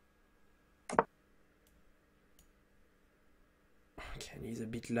move. Okay, and he's a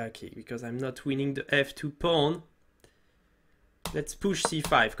bit lucky because I'm not winning the f2 pawn. Let's push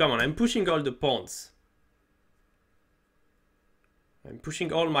c5. Come on, I'm pushing all the pawns. I'm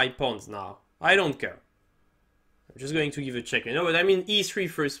pushing all my pawns now. I don't care. I'm just going to give a check. You know what I mean? e3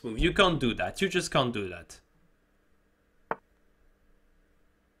 first move. You can't do that. You just can't do that.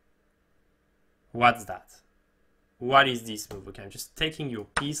 What's that? What is this move? Okay, I'm just taking your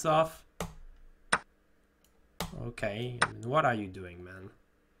piece off. Okay, I mean, what are you doing, man?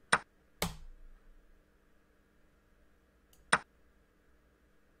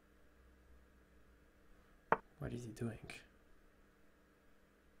 What is he doing?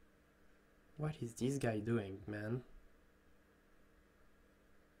 What is this guy doing, man?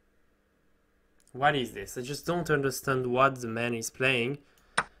 What is this? I just don't understand what the man is playing.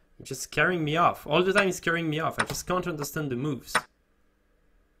 It's just scaring me off. All the time he's scaring me off. I just can't understand the moves.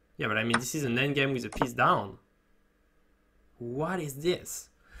 Yeah, but I mean, this is an endgame with a piece down. What is this?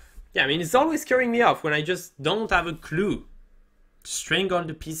 Yeah, I mean, it's always scaring me off when I just don't have a clue. String all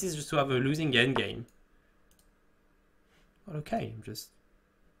the pieces just to have a losing endgame. But okay, I'm just...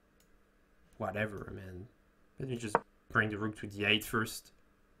 Whatever, man. Let me just bring the rook to d8 first.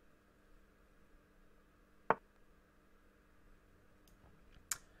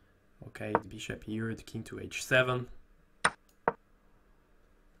 Okay, the bishop here, the king to h7.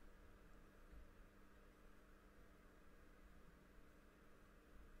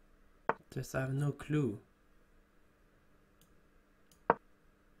 Just have no clue.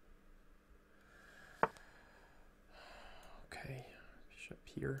 Okay, bishop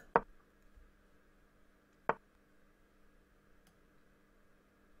here.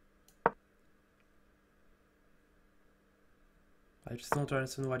 I just don't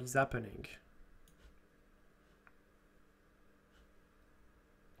understand what is happening.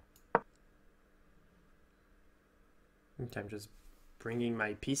 Okay, I'm just bringing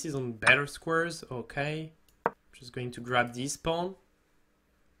my pieces on better squares. Okay, just going to grab this pawn.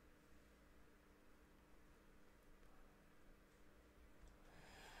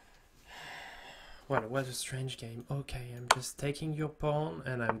 Well, what a strange game. Okay, I'm just taking your pawn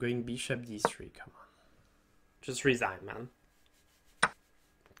and I'm going bishop d3. Come on. Just resign, man.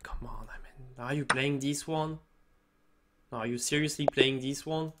 Come on, I mean, are you playing this one? Are you seriously playing this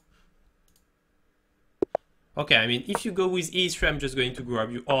one? Okay, I mean, if you go with e3, I'm just going to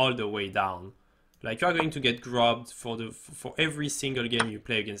grab you all the way down. Like, you're going to get grabbed for every single game you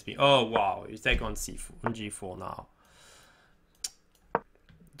play against me. Oh, wow, you take on c4, on g4 now.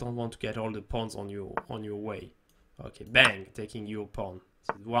 Don't want to get all the pawns on your way. Okay, bang, taking your pawn.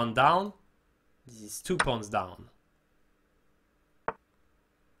 This is one down. This is 2 pawns down.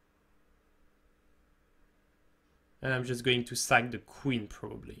 And I'm just going to sack the queen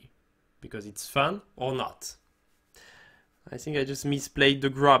probably, because it's fun or not. I think I just misplayed the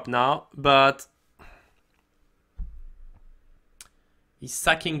grab now, but is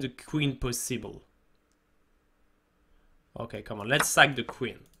sacking the queen possible? Okay, come on, let's sack the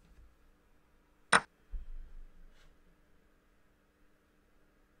queen.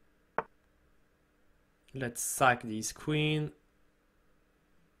 Let's sack this queen.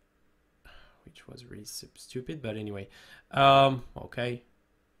 Which was really stupid, but anyway. Okay.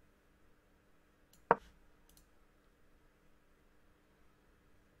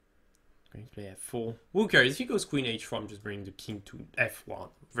 Going to play f4. Who cares? If he goes queen h4, I'm just bringing the king to f1.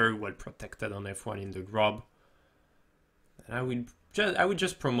 Very well protected on f1 in the grab. And I will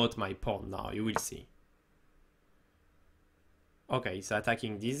just promote my pawn now. You will see. Okay, he's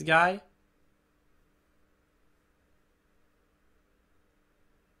attacking this guy.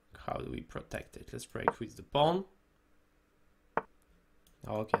 How do we protect it? Let's break with the pawn.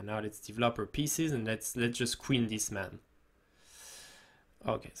 Okay, now let's develop our pieces and let's just queen this man.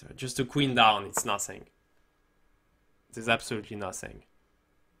 Okay, so just a queen down, it's nothing. There's absolutely nothing.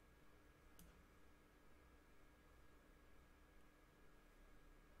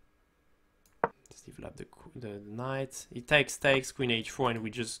 Let's develop the knight. It takes queen h4 and we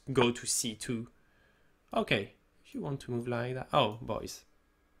just go to c2. Okay, if you want to move like that. Oh, boys.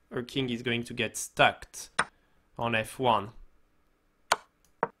 Our king is going to get stuck on f1.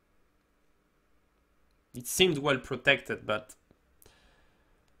 It seemed well protected, but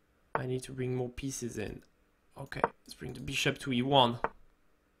I need to bring more pieces in. Okay, let's bring the bishop to e1.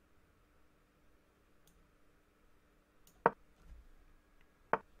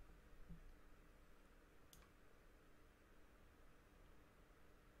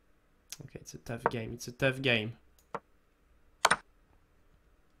 Okay, it's a tough game. It's a tough game.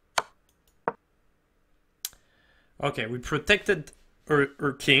 Okay, we protected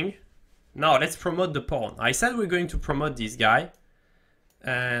our king. Now let's promote the pawn. I said we're going to promote this guy,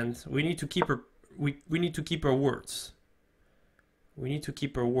 and we need to keep our we need to keep our words. We need to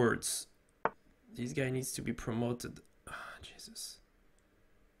keep our words. This guy needs to be promoted. Oh, Jesus,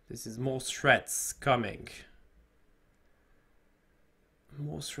 this is more threats coming.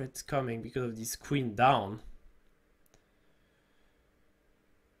 More threats coming because of this queen down.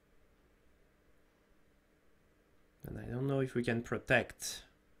 And I don't know if we can protect.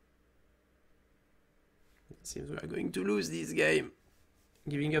 It seems we are going to lose this game.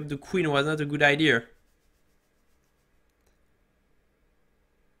 Giving up the queen was not a good idea.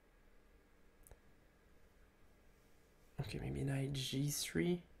 Okay, maybe knight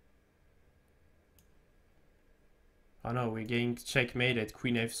g3. Oh no, we're getting checkmate at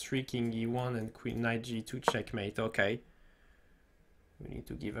queen f3, king e1, and queen knight g2 checkmate. Okay. We need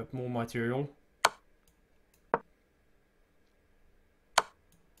to give up more material.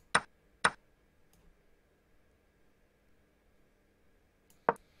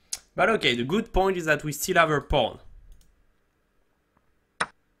 But okay, the good point is that we still have our pawn.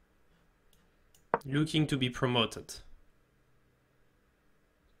 Looking to be promoted.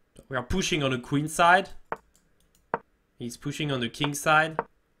 We are pushing on the queen side. He's pushing on the king side.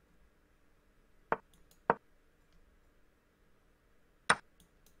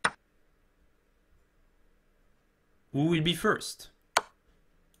 Who will be first?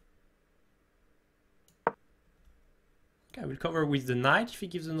 Okay, I will cover with the knight if he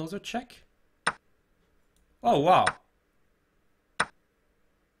gives another check. Oh, wow.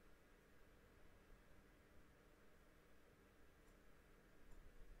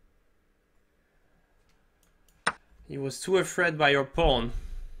 He was too afraid by your pawn.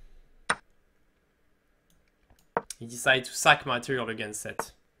 He decided to sack material against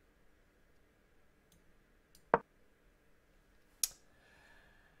it.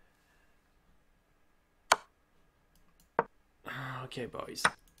 Okay, boys.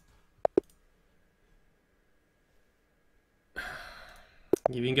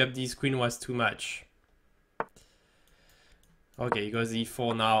 Giving up this queen was too much. Okay, he goes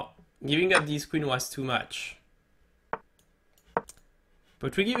e4 now. Giving up this queen was too much.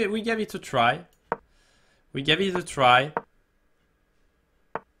 But we gave it a try. We gave it a try.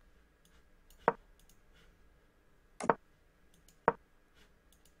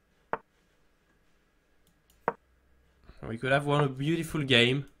 We could have won a beautiful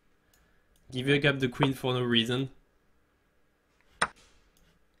game. Giving up the queen for no reason.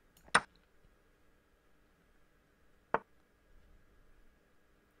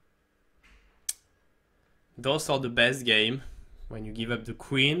 Those are the best game when you give up the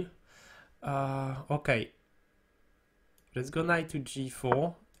queen. Okay. Let's go knight to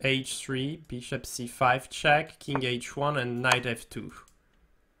g4, h3, bishop c5 check, king h1 and knight f2.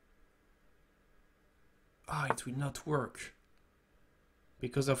 Ah, it will not work.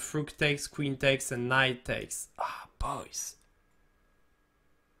 Because of rook takes, queen takes and knight takes. Ah, boys.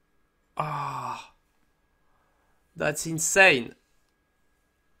 Ah. That's insane.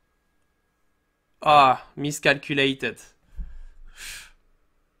 Ah, miscalculated.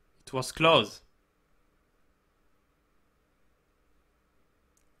 It was close.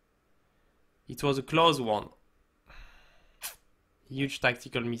 It was a close one. Huge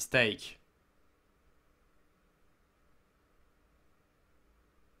tactical mistake.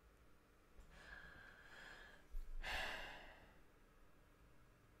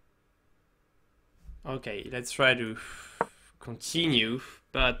 Okay, let's try to continue,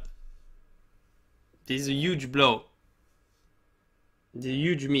 but this is a huge blow. It's a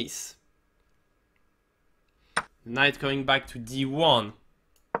huge miss. Knight going back to d1.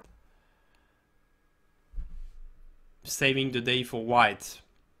 Saving the day for white.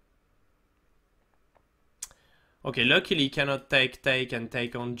 Okay, luckily he cannot take and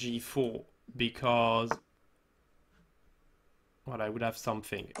take on g4 because... Well, I would have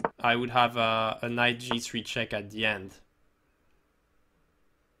something. I would have a knight g3 check at the end.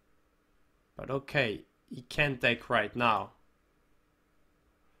 But okay, he can't take right now.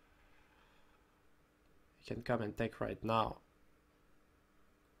 He can come and take right now.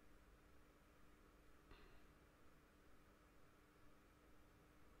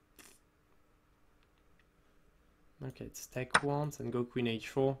 Okay, let's take once and go queen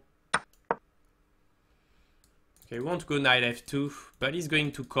h4. Okay, we won't go knight f2, but he's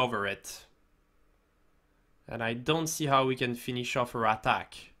going to cover it. And I don't see how we can finish off her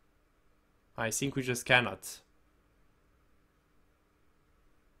attack. I think we just cannot.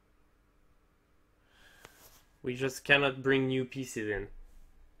 We just cannot bring new pieces in.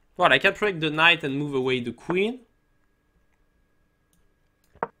 Well, I can break the knight and move away the queen.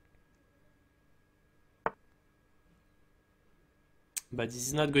 But this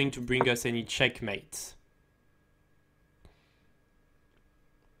is not going to bring us any checkmate.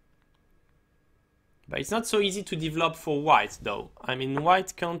 But it's not so easy to develop for white, though. I mean,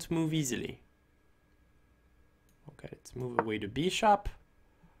 white can't move easily. Okay, let's move away the bishop.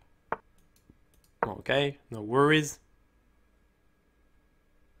 Okay, no worries.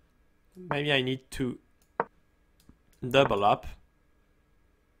 Maybe I need to double up.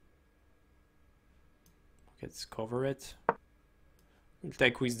 Okay, let's cover it. We'll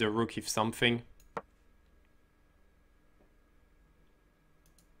take with the rook if something.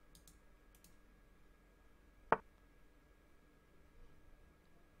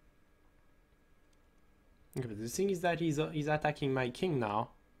 Okay, but the thing is that he's attacking my king now.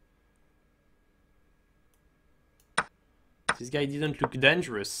 This guy didn't look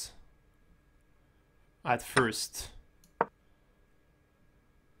dangerous at first.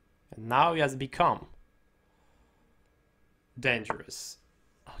 And now he has become dangerous.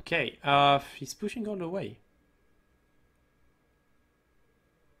 Okay, he's pushing all the way.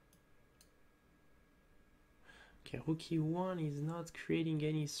 Okay, rook e1 is not creating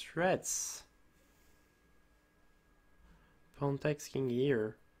any threats. Pawn takes king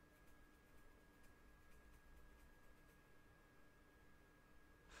here.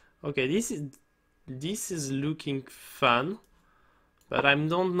 Okay, this This is looking fun, but I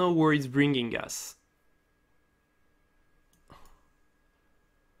don't know where it's bringing us.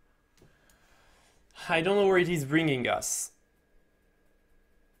 I don't know where it is bringing us.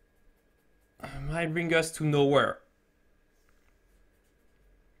 It might bring us to nowhere.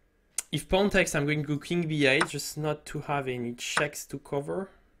 If pawn takes, I'm going to go king b8, just not to have any checks to cover.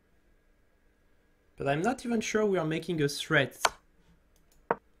 But I'm not even sure we are making a threat.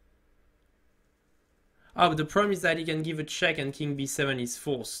 Oh, but the problem is that he can give a check and king b7 is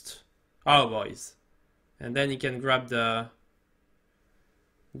forced. Oh, boys. And then he can grab the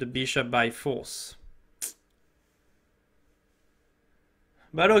bishop by force.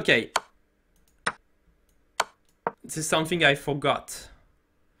 But okay. This is something I forgot.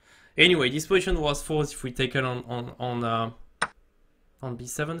 Anyway, this position was forced if we take it on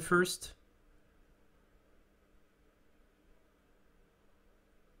b7 first.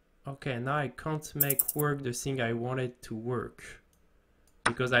 Okay, now I can't make work the thing I wanted to work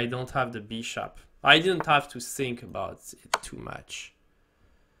because I don't have the bishop. I didn't have to think about it too much.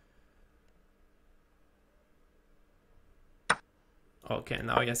 Okay,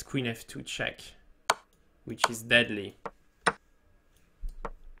 now he has queen f2 check, which is deadly.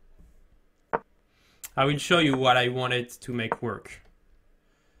 I will show you what I wanted to make work.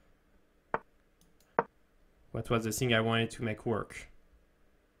 What was the thing I wanted to make work?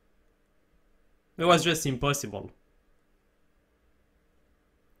 It was just impossible.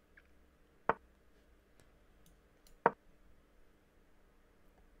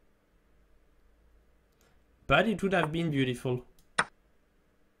 But it would have been beautiful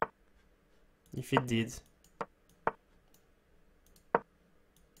if it did.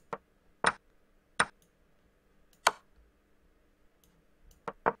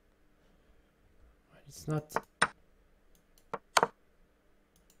 It's not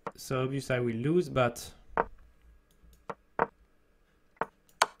so obvious I will lose, but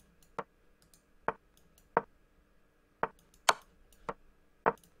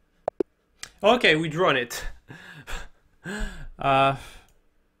okay, we drawn it.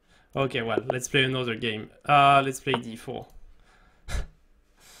 Okay, well, let's play another game. Let's play d4.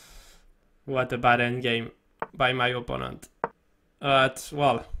 What a bad endgame by my opponent.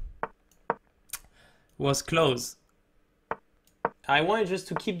 Well, was close. I wanted just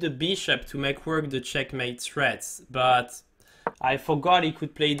to keep the bishop to make work the checkmate threats, but I forgot he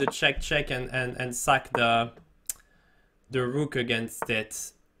could play the check and sack the rook against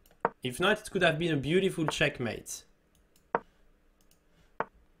it. If not, it could have been a beautiful checkmate.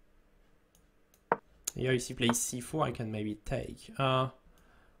 Here if he plays c4, I can maybe take.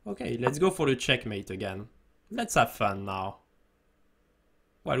 Okay, let's go for the checkmate again. Let's have fun now.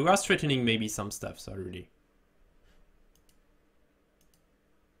 Well, we are threatening maybe some stuff, so really.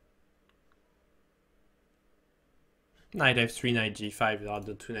 Knight f3, knight g5 are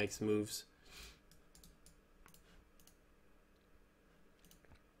the two next moves.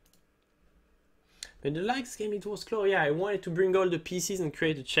 But the last game it was close. Yeah, I wanted to bring all the pieces and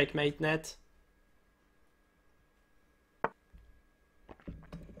create a checkmate net.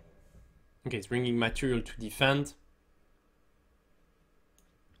 Okay, it's bringing material to defend.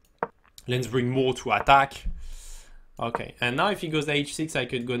 Let's bring more to attack. Okay, and now if he goes h6, I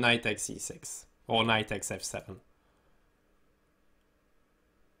could go knight x e6 or knight x f7.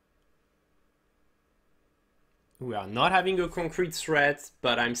 We are not having a concrete threat,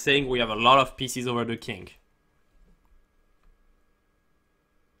 but I'm saying we have a lot of pieces over the king.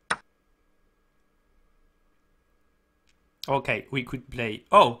 Okay, we could play...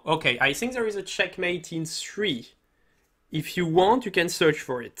 Oh, okay, I think there is a checkmate in 3. If you want, you can search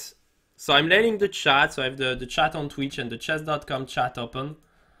for it. So I'm letting the chat, so I have the chat on Twitch and the chess.com chat open.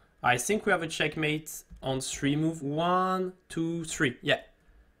 I think we have a checkmate on 3 move. 1, 2, 3, yeah.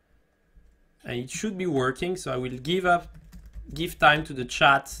 And it should be working, so I will give time to the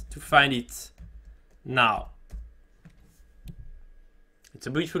chat to find it now. It's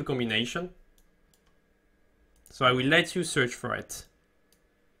a beautiful combination. So I will let you search for it.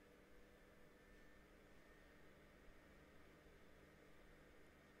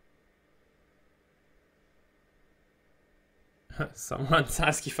 Someone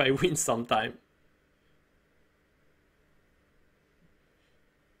asked if I win sometime.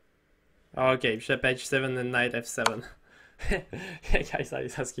 Okay, bishop h7 and knight f7. Yeah, guys, I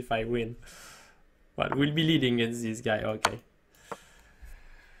ask if I win. But we'll be leading against this guy, okay.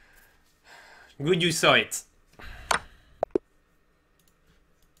 Good you saw it.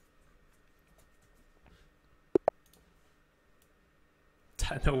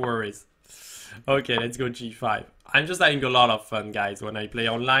 No worries. Okay, let's go g5. I'm just having a lot of fun, guys, when I play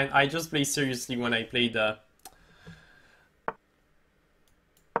online. I just play seriously when I play the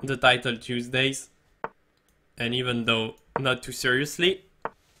title Tuesdays. And even though not too seriously.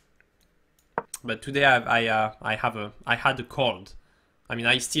 But today I had a cold. I mean,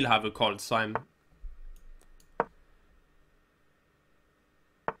 I still have a cold, so I'm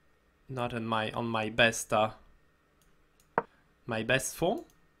not on my best form.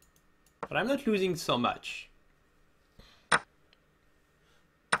 But I'm not losing so much.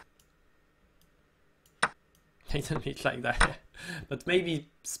 I don't mean it like that. But maybe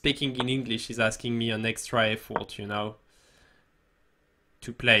speaking in English is asking me an extra effort, you know,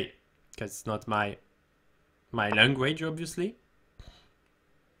 to play. Because it's not my language, obviously.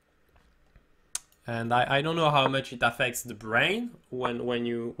 And I don't know how much it affects the brain when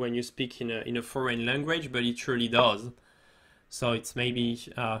you speak in a foreign language, but it surely does. So it's maybe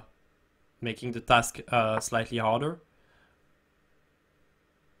making the task slightly harder.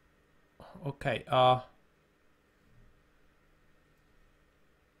 Okay.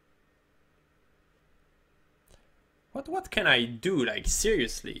 What can I do? Like,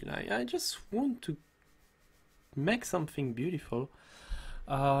 seriously, I just want to make something beautiful.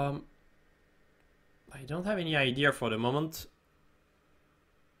 I don't have any idea for the moment.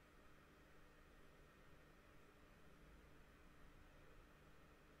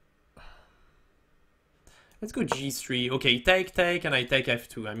 Let's go g3. Okay, take, and I take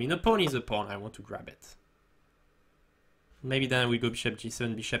f2. I mean, a pawn is a pawn. I want to grab it. Maybe then we go bishop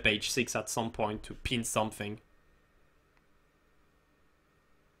g7, bishop h6 at some point to pin something.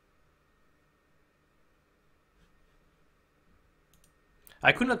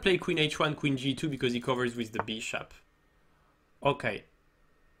 I could not play queen h1, queen g2 because he covers with the bishop. Okay.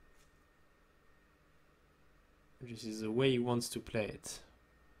 This is the way he wants to play it.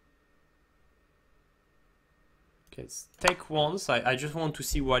 Okay, let's take once. I just want to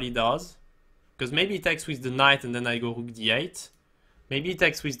see what he does. Because maybe he takes with the knight and then I go rook d8. Maybe he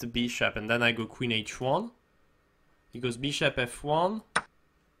takes with the bishop and then I go queen h1. He goes bishop f1.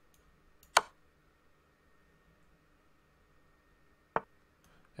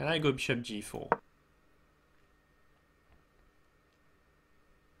 And I go bishop g4.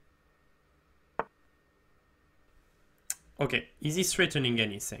 Okay, is he threatening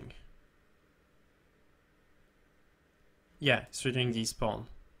anything? Yeah, he's threatening this pawn.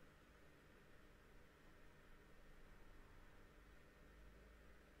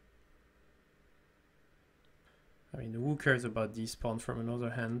 I mean, who cares about this pawn from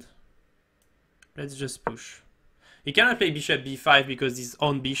another hand? Let's just push. He cannot play bishop b5 because his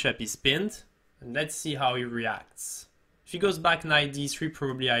own bishop is pinned. And let's see how he reacts. If he goes back knight d3,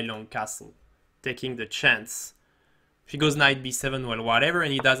 probably I long castle, taking the chance. If he goes knight b7, well, whatever,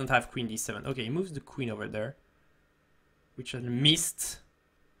 and he doesn't have queen d7. Okay, he moves the queen over there, which I missed.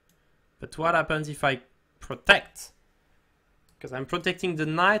 But what happens if I protect? Because I'm protecting the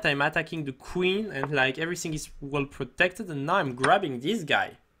knight, I'm attacking the queen, and like everything is well protected, and now I'm grabbing this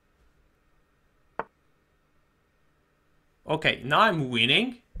guy. Okay, now I'm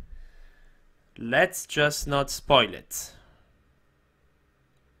winning. Let's just not spoil it.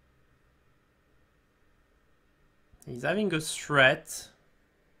 He's having a threat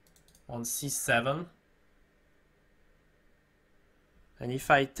on c7. And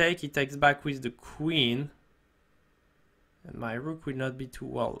if I take, he takes back with the queen. And my rook will not be too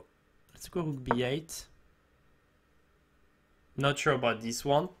well. Let's go rook b8. Not sure about this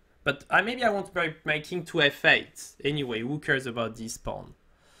one. But maybe I want to break my king to f8. Anyway, who cares about this pawn?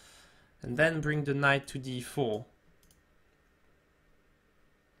 And then bring the knight to d4.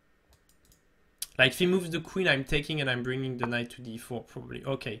 Like if he moves the queen, I'm taking and I'm bringing the knight to d4 probably.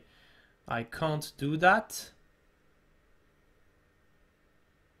 Okay, I can't do that.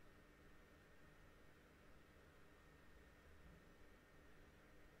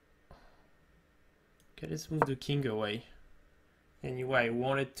 Okay, let's move the king away. Anyway, I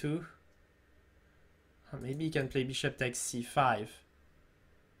wanted to. Maybe he can play bishop takes c5.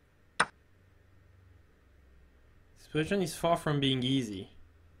 This position is far from being easy.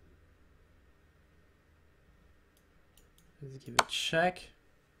 Let's give a check.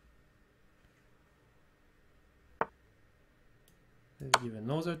 Let's give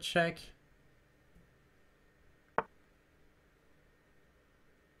another check.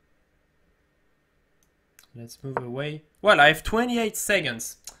 Let's move away. Well, I have 28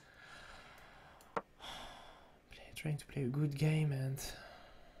 seconds. Trying to play a good game and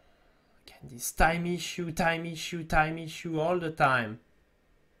again this time issue all the time.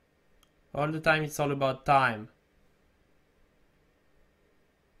 All the time it's all about time.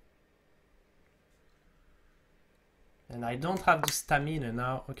 And I don't have the stamina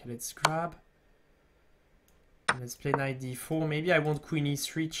now. Okay, let's grab. Let's play knight d4. Maybe I want queen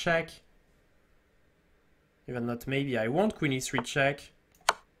e3 check. Even not maybe. I want queen e3 check.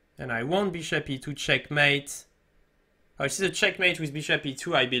 And I want bishop e2 checkmate. Oh, this is a checkmate with bishop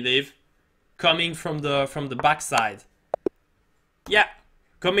e2, I believe. Coming from the back side. Yeah,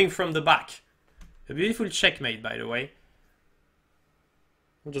 coming from the back. A beautiful checkmate, by the way.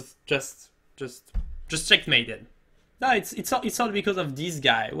 Just checkmated. No, it's all because of this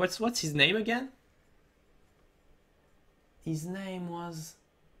guy. What's his name again? His name was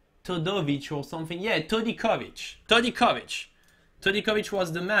Todorovic or something. Yeah, Todikovic. Todikovic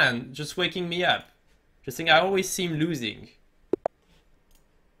was the man, just waking me up. Just saying I always see him losing.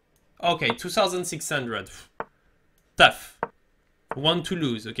 Okay, 2,600. Tough. Want to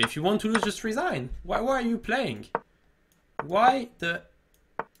lose. Okay, if you want to lose, just resign. Why are you playing? What the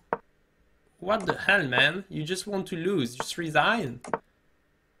hell, man? You just want to lose. Just resign.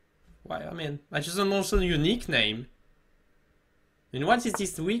 Why? I mean, I just don't know your nickname. And what is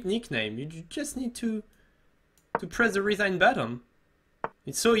this weak nickname? You just need to press the resign button.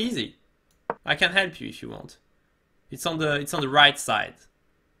 It's so easy. I can help you if you want. It's on the right side.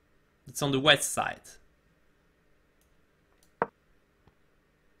 It's on the west side.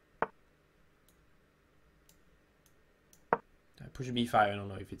 I push b5. I don't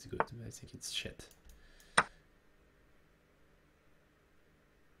know if it's good. I think it's shit.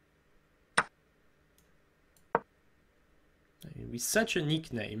 With such a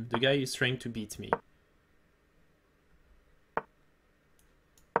nickname, the guy is trying to beat me.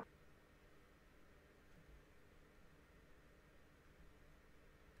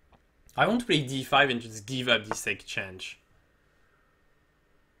 I want to play d5 and just give up this exchange.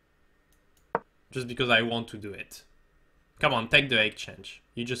 Just because I want to do it. Come on, take the exchange.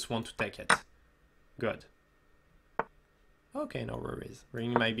 You just want to take it. Good. Okay, no worries.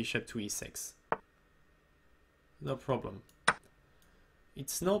 Bringing my bishop to e6. No problem.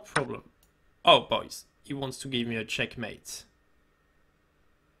 It's no problem. Oh, boys. He wants to give me a checkmate.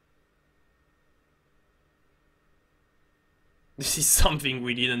 This is something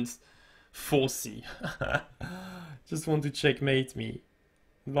we didn't foresee. Just want to checkmate me.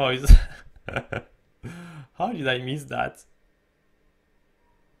 Boys. How did I miss that?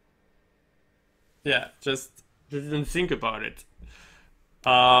 Yeah, just didn't think about it.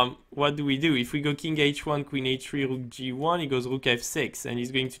 What do we do? If we go king h1, queen h3, rook g1, he goes rook f6, and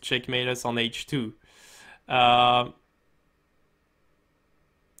he's going to checkmate us on h2.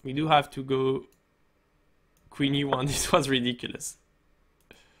 We do have to go queen e1. This was ridiculous.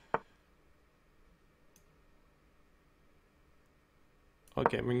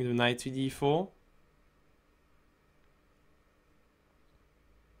 Okay, bring the knight to d4.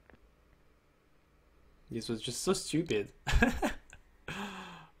 This was just so stupid.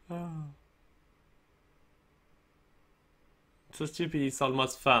 So stupid, it's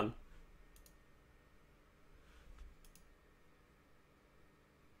almost fun.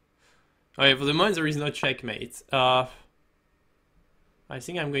 Okay, for the moment there is no checkmate. I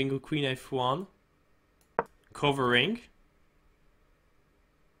think I'm going to go queen f1, covering.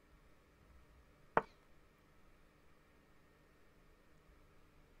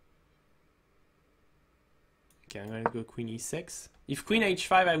 Okay, I'm going to go queen e6. If queen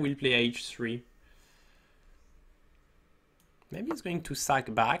h5, I will play h3. Maybe it's going to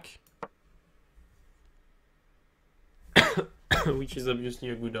sack back. Which is obviously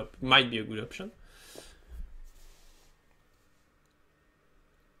a good might be a good option.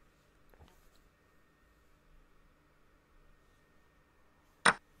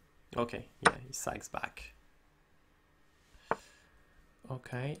 Okay, yeah, he sacks back.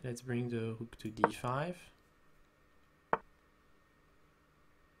 Okay, let's bring the rook to d5.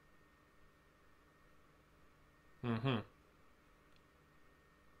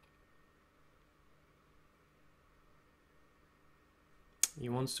 He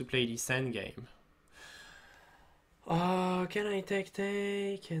wants to play this endgame. Can I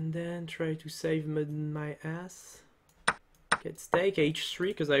take and then try to save my ass? Let's take h3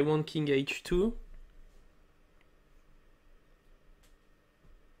 because I want king h2.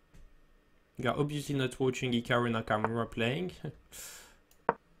 You're obviously not watching Hikaru Nakamura playing.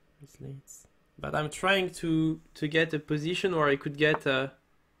 But I'm trying to get a position where I could get a...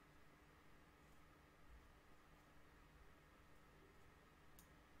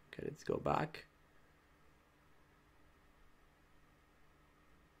 Okay, let's go back.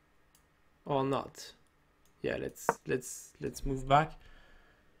 Or not. Yeah, let's move back.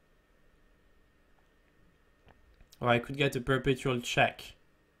 Or I could get a perpetual check.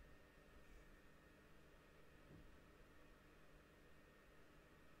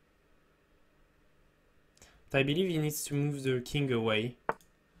 But I believe he needs to move the king away.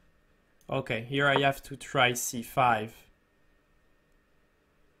 Okay, here I have to try c5.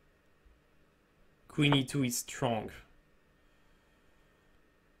 Queen e2 is strong.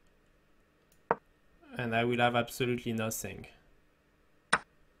 And I will have absolutely nothing.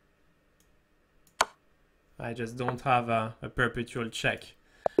 I just don't have a perpetual check.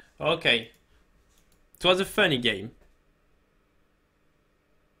 Okay. It was a funny game.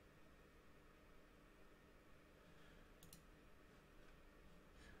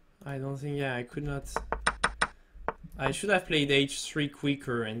 I don't think, yeah, I could not. I should have played h3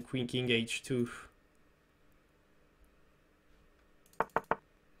 quicker and queen king h2.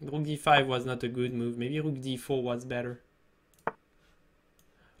 Rook d5 was not a good move. Maybe rook d4 was better.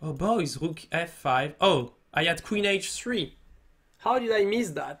 Oh, boys, rook f5. Oh, I had queen h3. How did I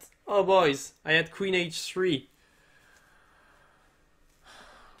miss that? Oh, boys, I had queen h3.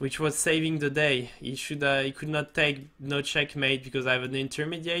 Which was saving the day. He could not take no checkmate because I have an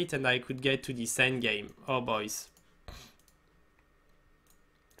intermediate and I could get to this endgame. Oh, boys.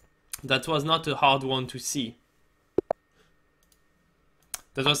 That was not a hard one to see.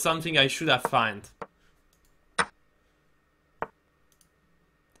 That was something I should have found.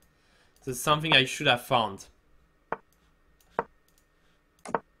 That's something I should have found.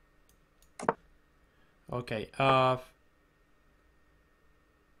 Okay,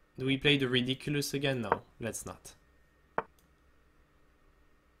 do we play the ridiculous again? No, let's not.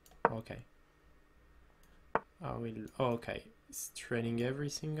 Okay. I will, okay, it's trading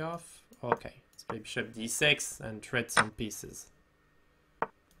everything off. Okay, let's play bishop d6 and trade some pieces.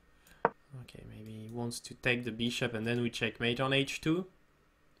 Okay, maybe he wants to take the bishop and then we checkmate on h2,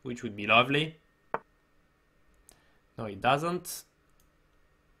 which would be lovely. No, he doesn't.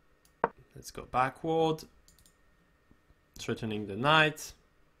 Let's go backward. Threatening the knight.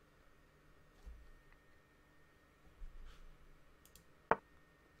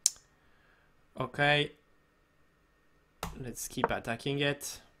 Okay. Let's keep attacking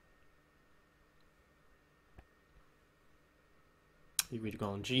it. He will go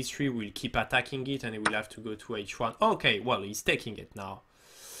on g3, we'll keep attacking it, and he will have to go to h1. Okay, well, he's taking it now.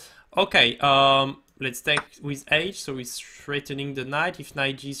 Okay, let's take with h, so he's threatening the knight. If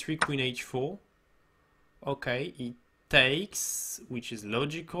knight g3, queen h4. Okay, he takes, which is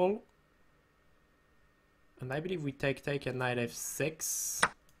logical. And I believe we take and knight f6.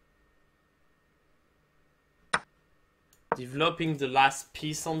 Developing the last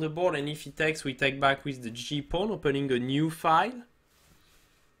piece on the board, and if he takes, we take back with the g pawn, opening a new file.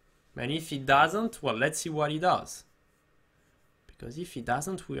 And if he doesn't, well, let's see what he does. Because if he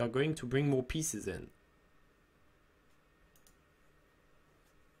doesn't, we are going to bring more pieces in.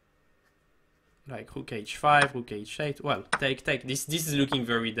 Like rook h5, rook h8. Well, take. This is looking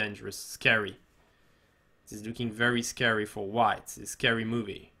very dangerous, scary. This is looking very scary for white. It's a scary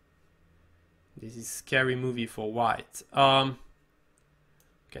movie. This is scary movie for white. Okay,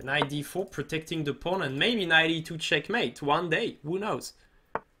 knight d4, protecting the pawn, and maybe knight e2 checkmate one day. Who knows?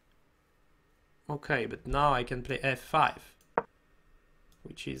 Okay, but now I can play f5,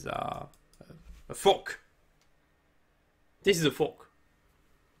 which is a fork. This is a fork.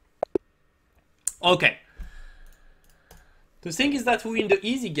 Okay. The thing is that we win the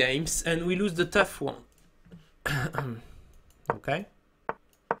easy games and we lose the tough one. Okay.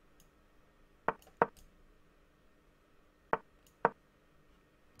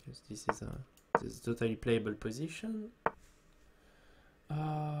 Because this is a totally playable position.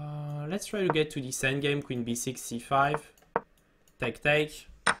 Let's try to get to this endgame. Queen b6, c5. Take.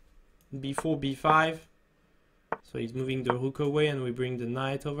 b4, b5. So he's moving the rook away and we bring the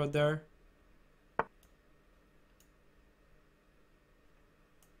knight over there.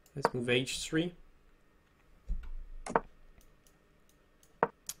 Let's move h3.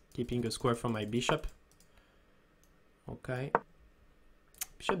 Keeping a square for my bishop. Okay.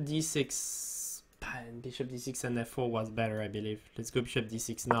 Bishop d6. And bishop d6 and f4 was better, I believe. Let's go bishop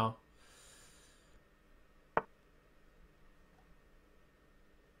d6 now.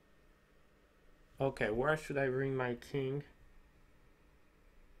 Okay, where should I bring my king?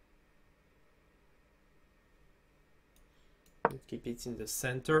 Let's keep it in the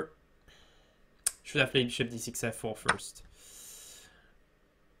center. Should have played bishop d6 f4 first.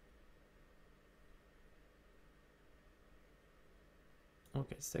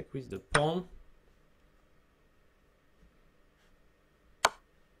 Okay, stack with the pawn.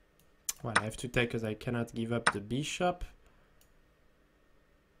 Well, I have to take because I cannot give up the bishop.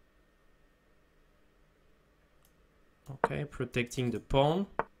 Okay, protecting the pawn.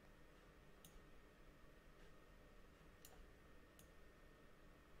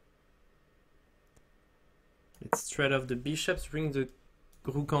 Let's trade off the bishops, bring the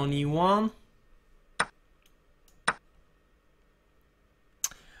rook on e1.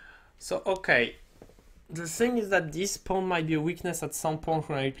 So, okay. The thing is that this pawn might be a weakness at some point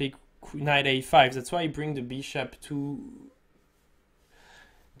when I play knight a5. That's why I bring the bishop to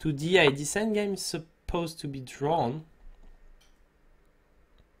d8. This endgame is supposed to be drawn.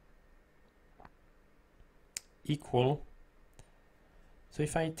 Equal. So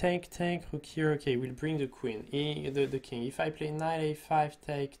if I take rook here, okay, we'll bring the queen, the king. If I play knight a5,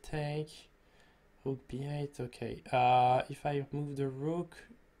 take, rook b8, okay. If I move the rook,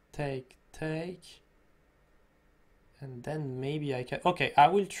 take, and then maybe I can. Okay, I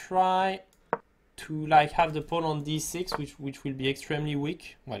will try to like have the pawn on d6, which will be extremely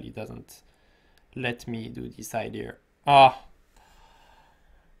weak. Well, it doesn't let me do this idea.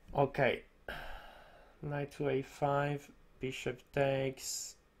 Okay. Knight to a5, bishop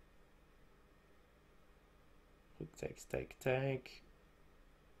takes, rook takes, take.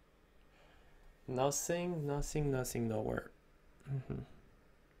 Nothing, nowhere.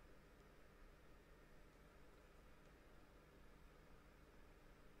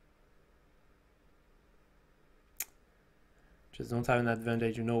 Just don't have an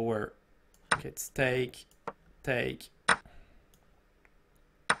advantage, you know where. Okay, it's take.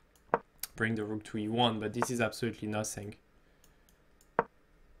 Bring the rook to e1, but this is absolutely nothing.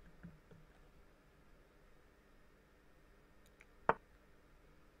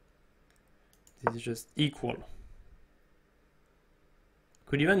 This is just equal.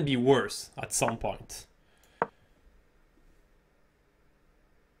 Could even be worse at some point.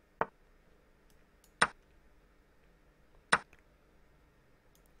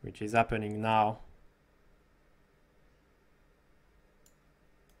 Which is happening now.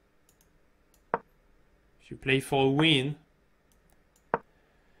 If you play for a win,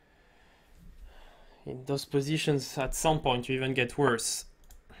 in those positions at some point you even get worse.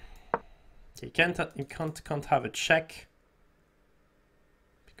 You can't have a check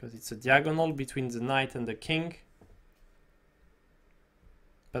because it's a diagonal between the knight and the king.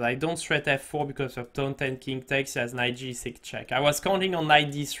 But I don't threat f4 because of pawn 10 king takes as knight g6 check. I was counting on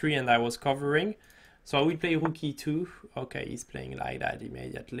knight d3 and I was covering. So I will play rook e2. Okay, he's playing like that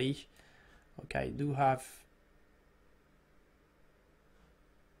immediately. Okay, I do have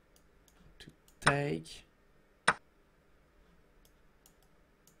to take.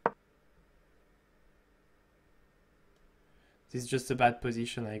 This is just a bad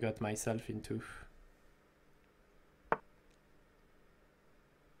position I got myself into.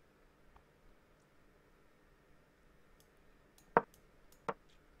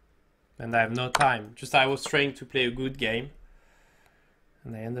 And I have no time. Just I was trying to play a good game.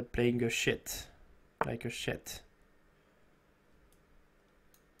 And I end up playing a shit. Like a shit.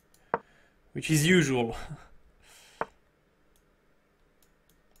 Which is usual. Okay,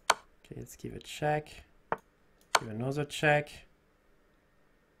 let's give a check. Give another check.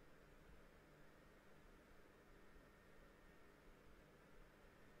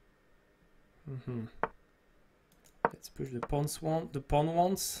 Let's push the pawn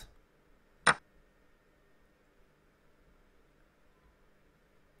once.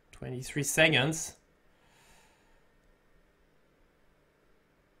 "23 seconds.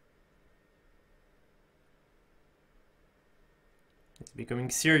 It's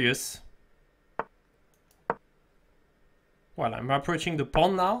becoming serious. Well, I'm approaching the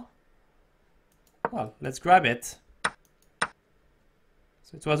pawn now. Well, let's grab it.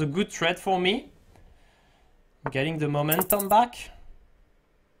 So it was a good threat for me. I'm getting the momentum back.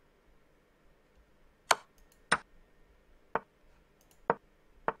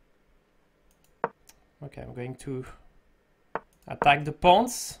 Okay, I'm going to attack the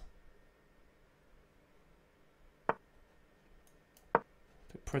pawns.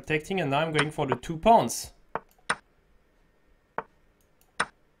 Protecting, and now I'm going for the 2 pawns.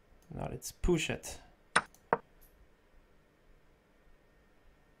 Now let's push it.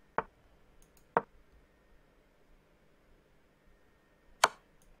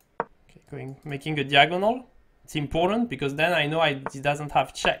 Okay, making a diagonal. It's important because then I know he doesn't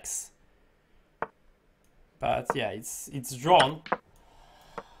have checks. But yeah, it's drawn.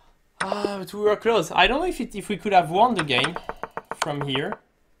 But we were close. I don't know if we could have won the game from here.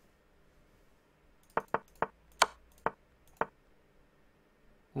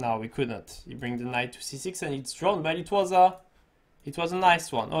 No, we couldn't. You bring the knight to c6 and it's drawn, but it was a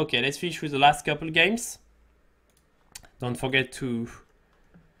nice one. Okay, let's finish with the last couple games. Don't forget to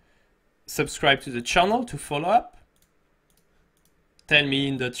subscribe to the channel to follow up. Tell me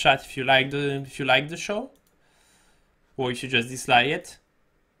in the chat if you like the show, or if you just dislike it.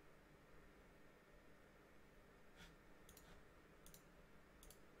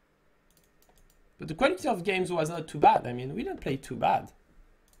 But the quality of games was not too bad. I mean, we didn't play too bad.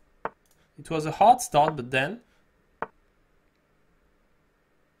 It was a hard start, but then...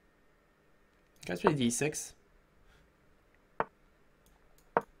 Let's play d6.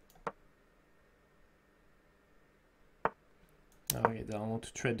 Okay, then I want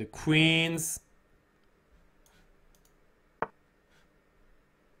to trade the queens.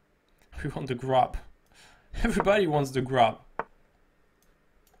 We want the grub. Everybody wants the grub.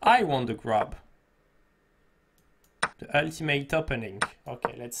 I want the grub. The ultimate opening.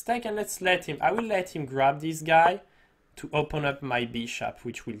 Okay, let's take and let's let him. I will let him grab this guy to open up my bishop,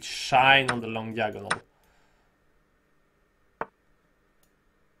 which will shine on the long diagonal.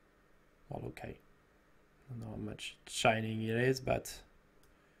 Well, okay. I don't know how much shining it is, but...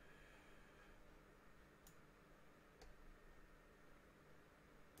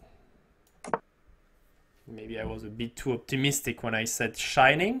 Maybe I was a bit too optimistic when I said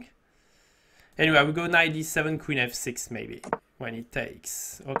shining. Anyway, I will go knight d7, queen f6 maybe, when it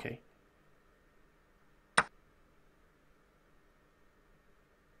takes. Okay.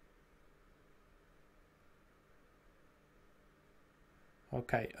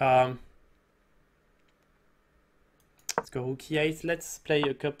 Okay, let's go rook e8. Let's play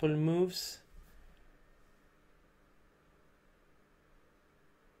a couple moves.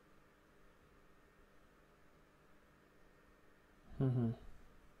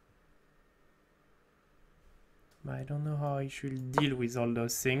 I don't know how I should deal with all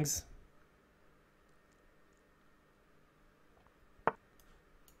those things.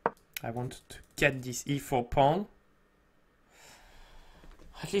 I want to get this e4 pawn.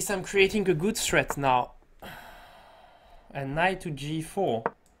 At least I'm creating a good threat now. And knight to g4.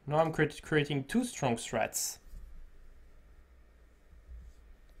 Now I'm creating two strong threats.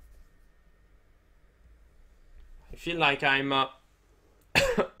 I feel like I'm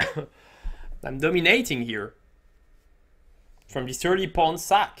I'm dominating here. From this early pawn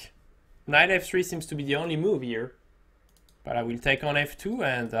sack. Knight f3 seems to be the only move here. But I will take on f2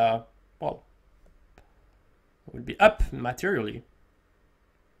 and, well, I will be up materially.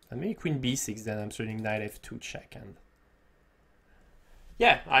 And maybe queen b6, then I'm threatening knight f2 check. And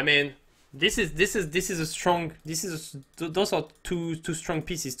yeah, I mean, this is a strong. Those are two strong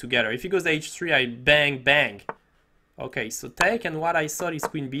pieces together. If he goes h3, I bang bang. Okay, so take, and what I saw is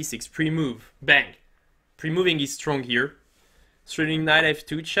queen b6 pre-move, bang. Pre-moving is strong here. Threatening knight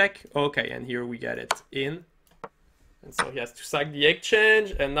f2 check. Okay, and here we get it in. And so he has to sack the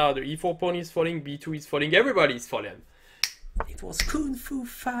exchange, and now the e4 pawn is falling, b2 is falling, everybody is falling. It was kung fu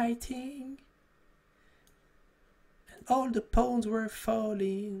fighting, and all the pawns were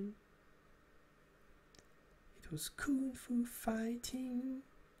falling. It was kung fu fighting.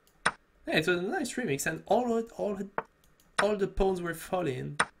 Yeah, it was a nice remix, and all the pawns were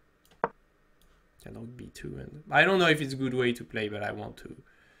falling. Cannot b2, and I don't know if it's a good way to play, but I want to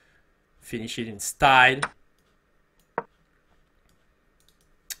finish it in style.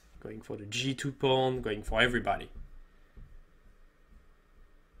 Going for the g2 pawn, going for everybody.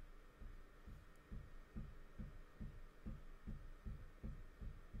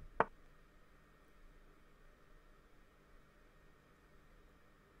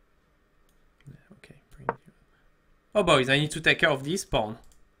 Okay, bring you. Oh boys, I need to take care of this pawn.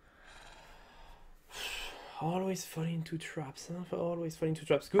 Always fall into traps, huh? Always fall into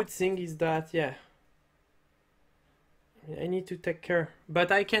traps. Good thing is that, yeah, I need to take care.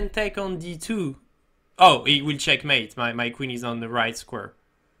 But I can take on d2. Oh, he will checkmate. My queen is on the right square.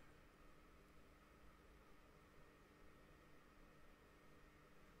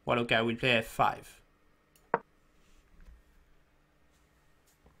 Well, okay, I will play f5.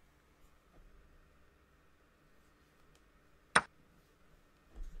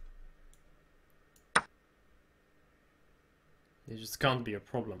 It just can't be a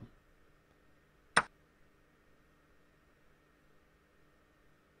problem.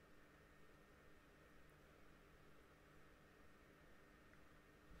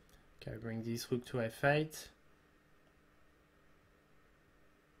 Okay, I bring this rook to f8.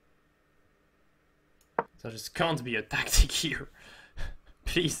 There just can't be a tactic here.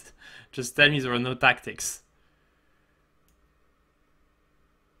 Please, just tell me there are no tactics.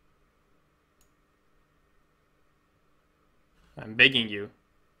 I'm begging you.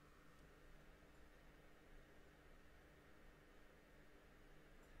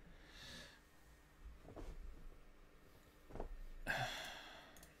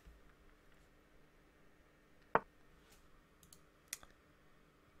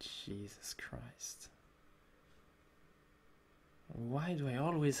 Jesus Christ. Why do I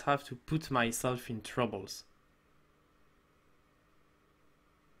always have to put myself in troubles?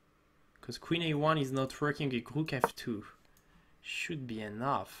 Because queen a1 is not working, rook f2 should be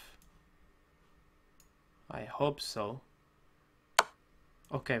enough. I hope so.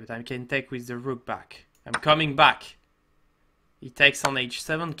 Okay, but I can take with the rook back. I'm coming back. He takes on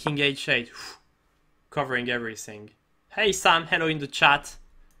h7, king h8. Covering everything. Hey Sam, hello in the chat.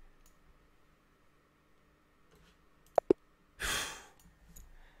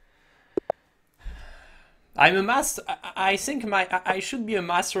 I'm a master. I think I should be a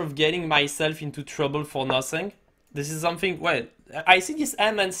master of getting myself into trouble for nothing. This is something. Well, I think this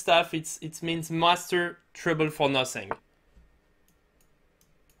M and stuff. It means master trouble for nothing.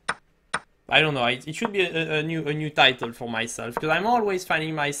 I don't know. It should be a new title for myself because I'm always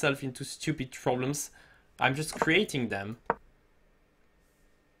finding myself into stupid problems. I'm just creating them.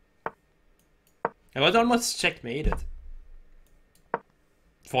 I got almost checkmated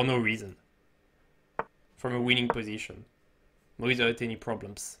for no reason. From a winning position, without any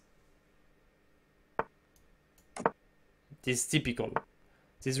problems. This is typical.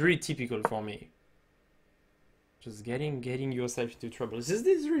 This is really typical for me. Just getting yourself into trouble. This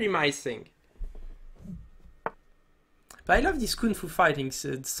is really my thing. But I love this Kung Fu Fighting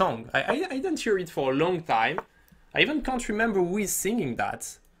song. I didn't hear it for a long time. I even can't remember who is singing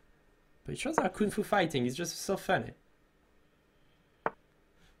that. But it shows that Kung Fu Fighting is just so funny.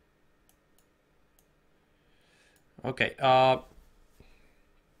 Okay,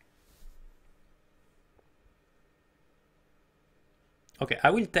 okay, I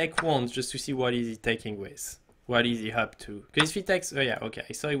will take once just to see what is he taking with. What is he up to? Because if he takes, oh yeah, okay,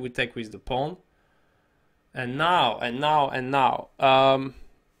 I saw he would take with the pawn. And now,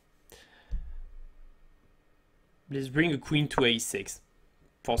 let's bring a queen to a6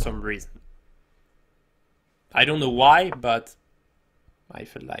 for some reason. I don't know why, but I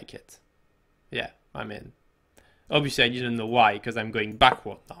feel like it. Yeah, I mean, obviously I didn't know why, because I'm going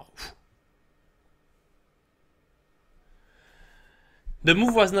backward now. The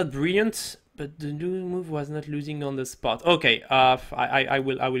move was not brilliant, but the new move was not losing on the spot. Okay, I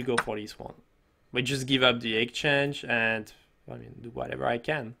will go for this one. We just give up the exchange and, I mean, do whatever I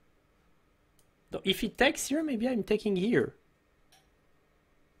can. If he takes here, maybe I'm taking here.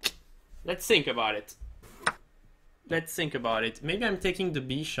 Let's think about it. Let's think about it. Maybe I'm taking the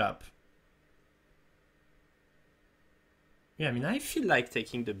bishop. Yeah, I mean, I feel like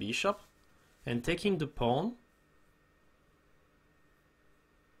taking the bishop and taking the pawn.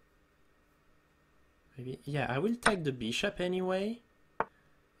 Maybe, yeah, I will take the bishop anyway.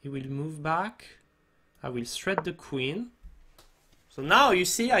 He will move back. I will thread the queen. So now you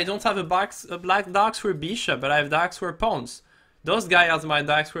see I don't have a black dark square bishop, but I have dark square pawns. Those guys are my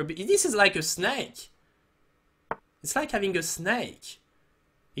dark square. This is like a snake. It's like having a snake.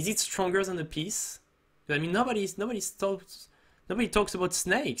 Is it stronger than a piece? I mean, nobody talks about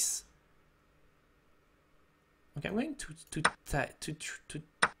snakes. Okay, I'm going to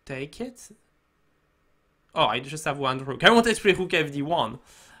take it. Oh, I just have one rook. I want to play rook fd1.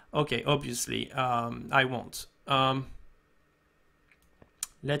 Okay, obviously, I won't.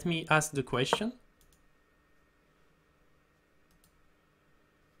 Let me ask the question.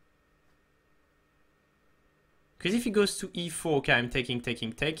 Because if he goes to e4, okay, I'm taking.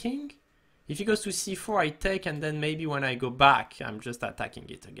 If he goes to c4, I take, and then maybe when I go back, I'm just attacking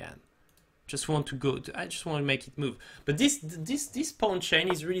it again. Just want to go. I just want to make it move. But this pawn chain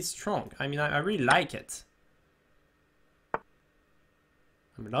is really strong. I mean, I really like it.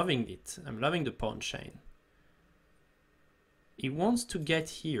 I'm loving it. I'm loving the pawn chain. He wants to get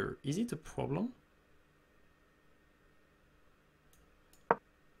here. Is it a problem?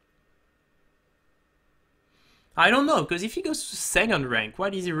 I don't know, because if he goes to second rank,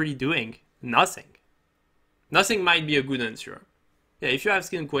 what is he really doing? Nothing. Nothing might be a good answer. Yeah, if you're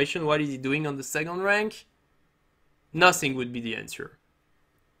asking a question, what is he doing on the second rank? Nothing would be the answer.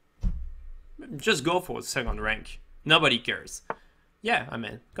 Just go for the second rank. Nobody cares. Yeah, I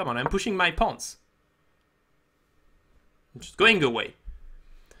mean, come on, I'm pushing my pawns. I'm just going away.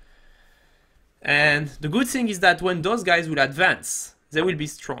 And the good thing is that when those guys will advance, they will be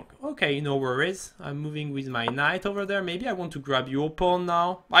strong. Okay, no worries. I'm moving with my knight over there. Maybe I want to grab your pawn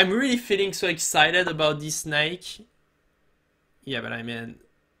now. I'm really feeling so excited about this snake. Yeah, but I mean,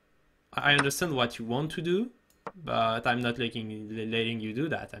 I understand what you want to do, but I'm not letting you do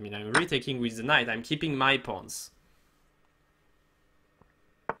that. I mean, I'm really taking with the knight. I'm keeping my pawns.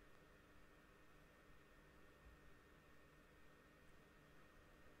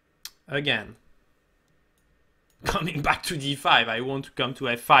 Again, coming back to d5. I want to come to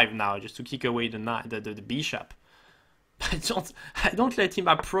f5 now, just to kick away the bishop. I don't let him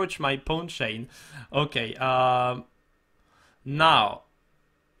approach my pawn chain. Okay. Now,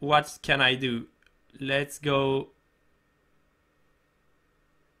 what can I do? Let's go.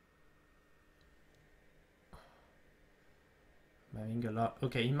 I'm having a lot.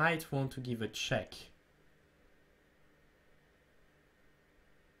 Okay, he might want to give a check.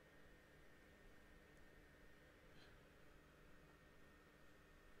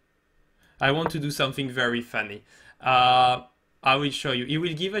 I want to do something very funny. I will show you. He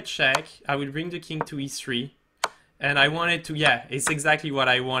will give a check. I will bring the king to e3. And I wanted to, yeah, it's exactly what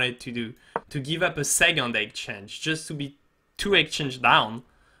I wanted to do. To give up a second exchange, just to be 2 exchange down,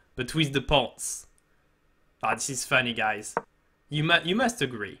 but with the pawns. Ah, this is funny, guys. You must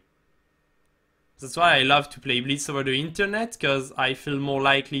agree. That's why I love to play Blitz over the internet, because I feel more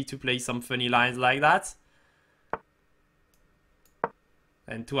likely to play some funny lines like that.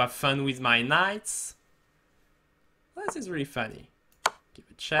 And to have fun with my knights. This is really funny. Give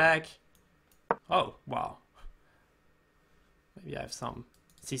a check. Oh, wow. Maybe I have some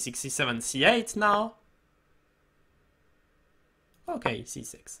c6, c7, c8 now. Okay,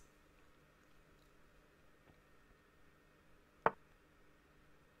 c6.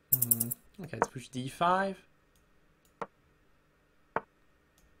 Okay, let's push d5.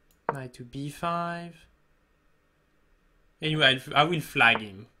 Knight to b5. Anyway, I will flag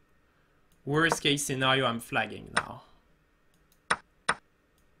him. Worst case scenario, I'm flagging now.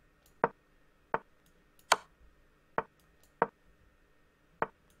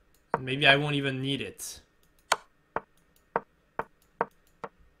 Maybe I won't even need it.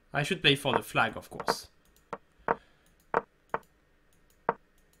 I should play for the flag, of course.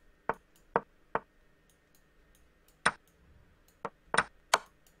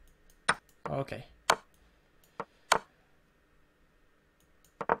 Okay.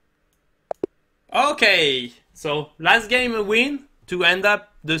 Okay, so last game a win to end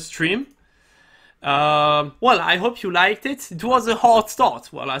up the stream. Well, I hope you liked it. It was a hard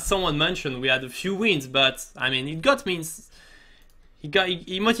start. Well, as someone mentioned, we had a few wins, but I mean, it got me.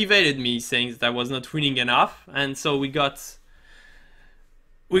 He motivated me, saying that I was not winning enough, and so we got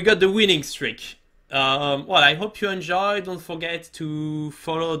the winning streak. Well, I hope you enjoyed. Don't forget to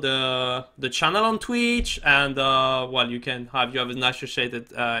follow the channel on Twitch, and well, you have an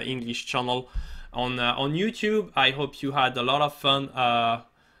associated English channel on YouTube. I hope you had a lot of fun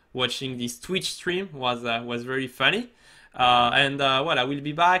watching this Twitch stream. Was very funny. And well, I will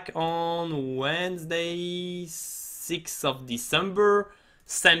be back on Wednesday, 6th of December,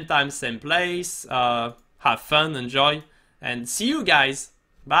 same time, same place. Have fun, enjoy, and see you guys.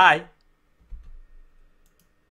 Bye.